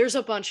 There's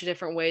a bunch of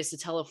different ways to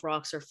tell if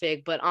rocks are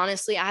fake, but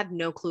honestly, I have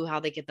no clue how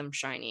they get them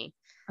shiny.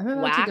 I'm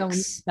about to go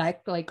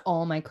inspect like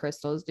all my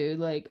crystals, dude.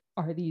 Like,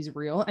 are these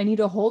real? I need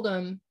to hold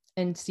them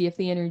and see if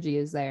the energy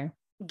is there.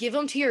 Give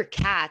them to your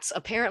cats.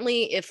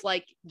 Apparently, if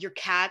like your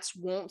cats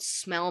won't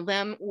smell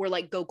them or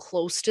like go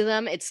close to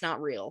them, it's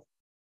not real.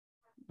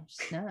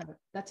 Snap.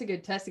 That's a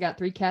good test. I got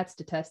 3 cats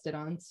to test it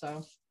on,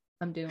 so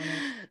I'm doing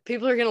it.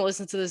 People are going to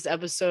listen to this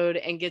episode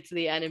and get to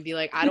the end and be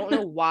like, I don't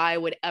know why I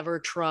would ever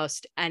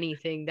trust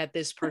anything that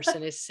this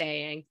person is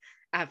saying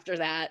after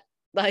that.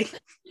 Like,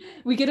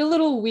 we get a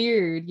little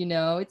weird, you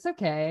know. It's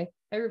okay.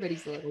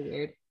 Everybody's a little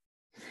weird.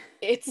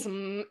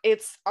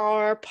 It's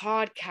our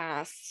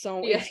podcast,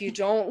 so if you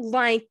don't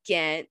like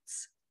it,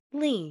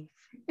 leave.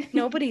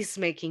 Nobody's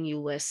making you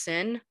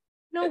listen.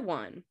 No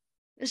one.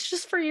 It's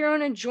just for your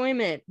own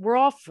enjoyment. We're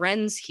all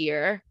friends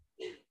here.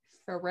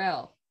 For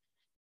real.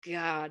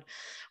 God.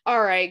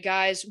 All right,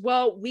 guys.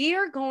 Well, we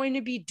are going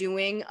to be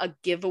doing a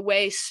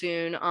giveaway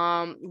soon.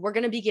 We're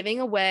going to be giving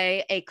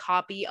away a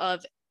copy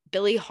of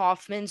Billy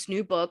Hoffman's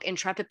new book,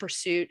 Intrepid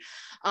Pursuit.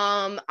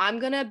 I'm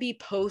going to be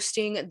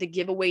posting the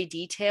giveaway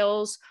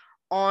details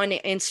on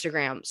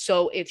Instagram.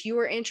 So if you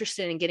are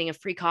interested in getting a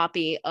free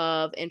copy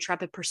of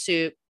Intrepid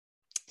Pursuit,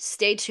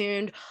 stay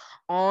tuned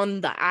on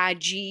the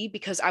IG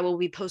because I will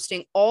be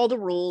posting all the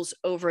rules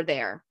over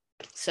there.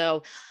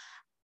 So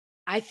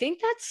I think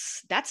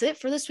that's it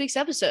for this week's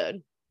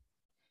episode.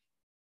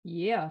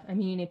 Yeah. I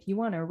mean, if you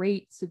want to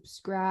rate,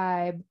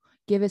 subscribe,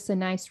 give us a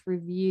nice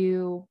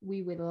review,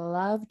 we would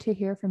love to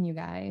hear from you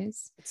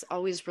guys. It's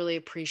always really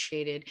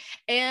appreciated.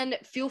 And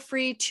feel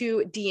free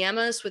to DM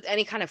us with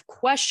any kind of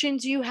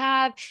questions you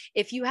have.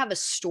 If you have a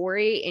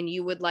story and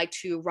you would like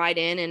to write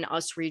in and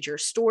us read your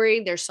story,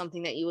 there's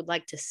something that you would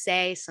like to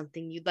say,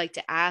 something you'd like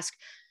to ask,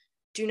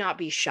 do not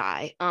be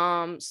shy.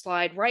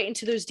 Slide right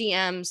into those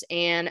DMs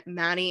and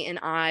Maddie and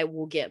I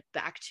will get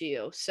back to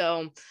you.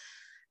 So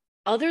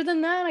other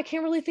than that, I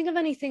can't really think of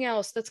anything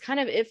else. That's kind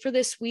of it for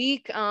this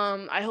week.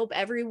 I hope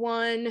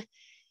everyone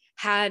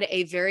had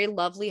a very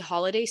lovely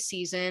holiday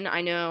season.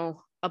 I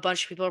know a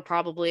bunch of people are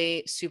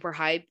probably super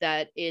hyped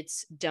that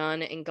it's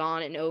done and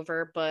gone and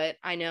over, but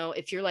I know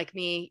if you're like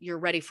me, you're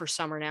ready for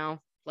summer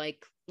now.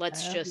 Like,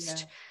 let's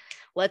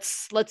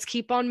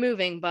keep on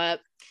moving, but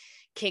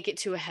can't get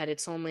too ahead.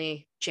 It's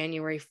only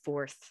January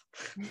 4th.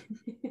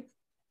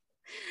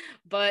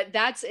 But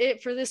that's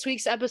it for this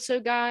week's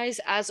episode, guys.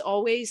 As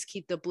always,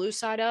 keep the blue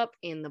side up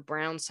and the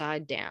brown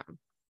side down.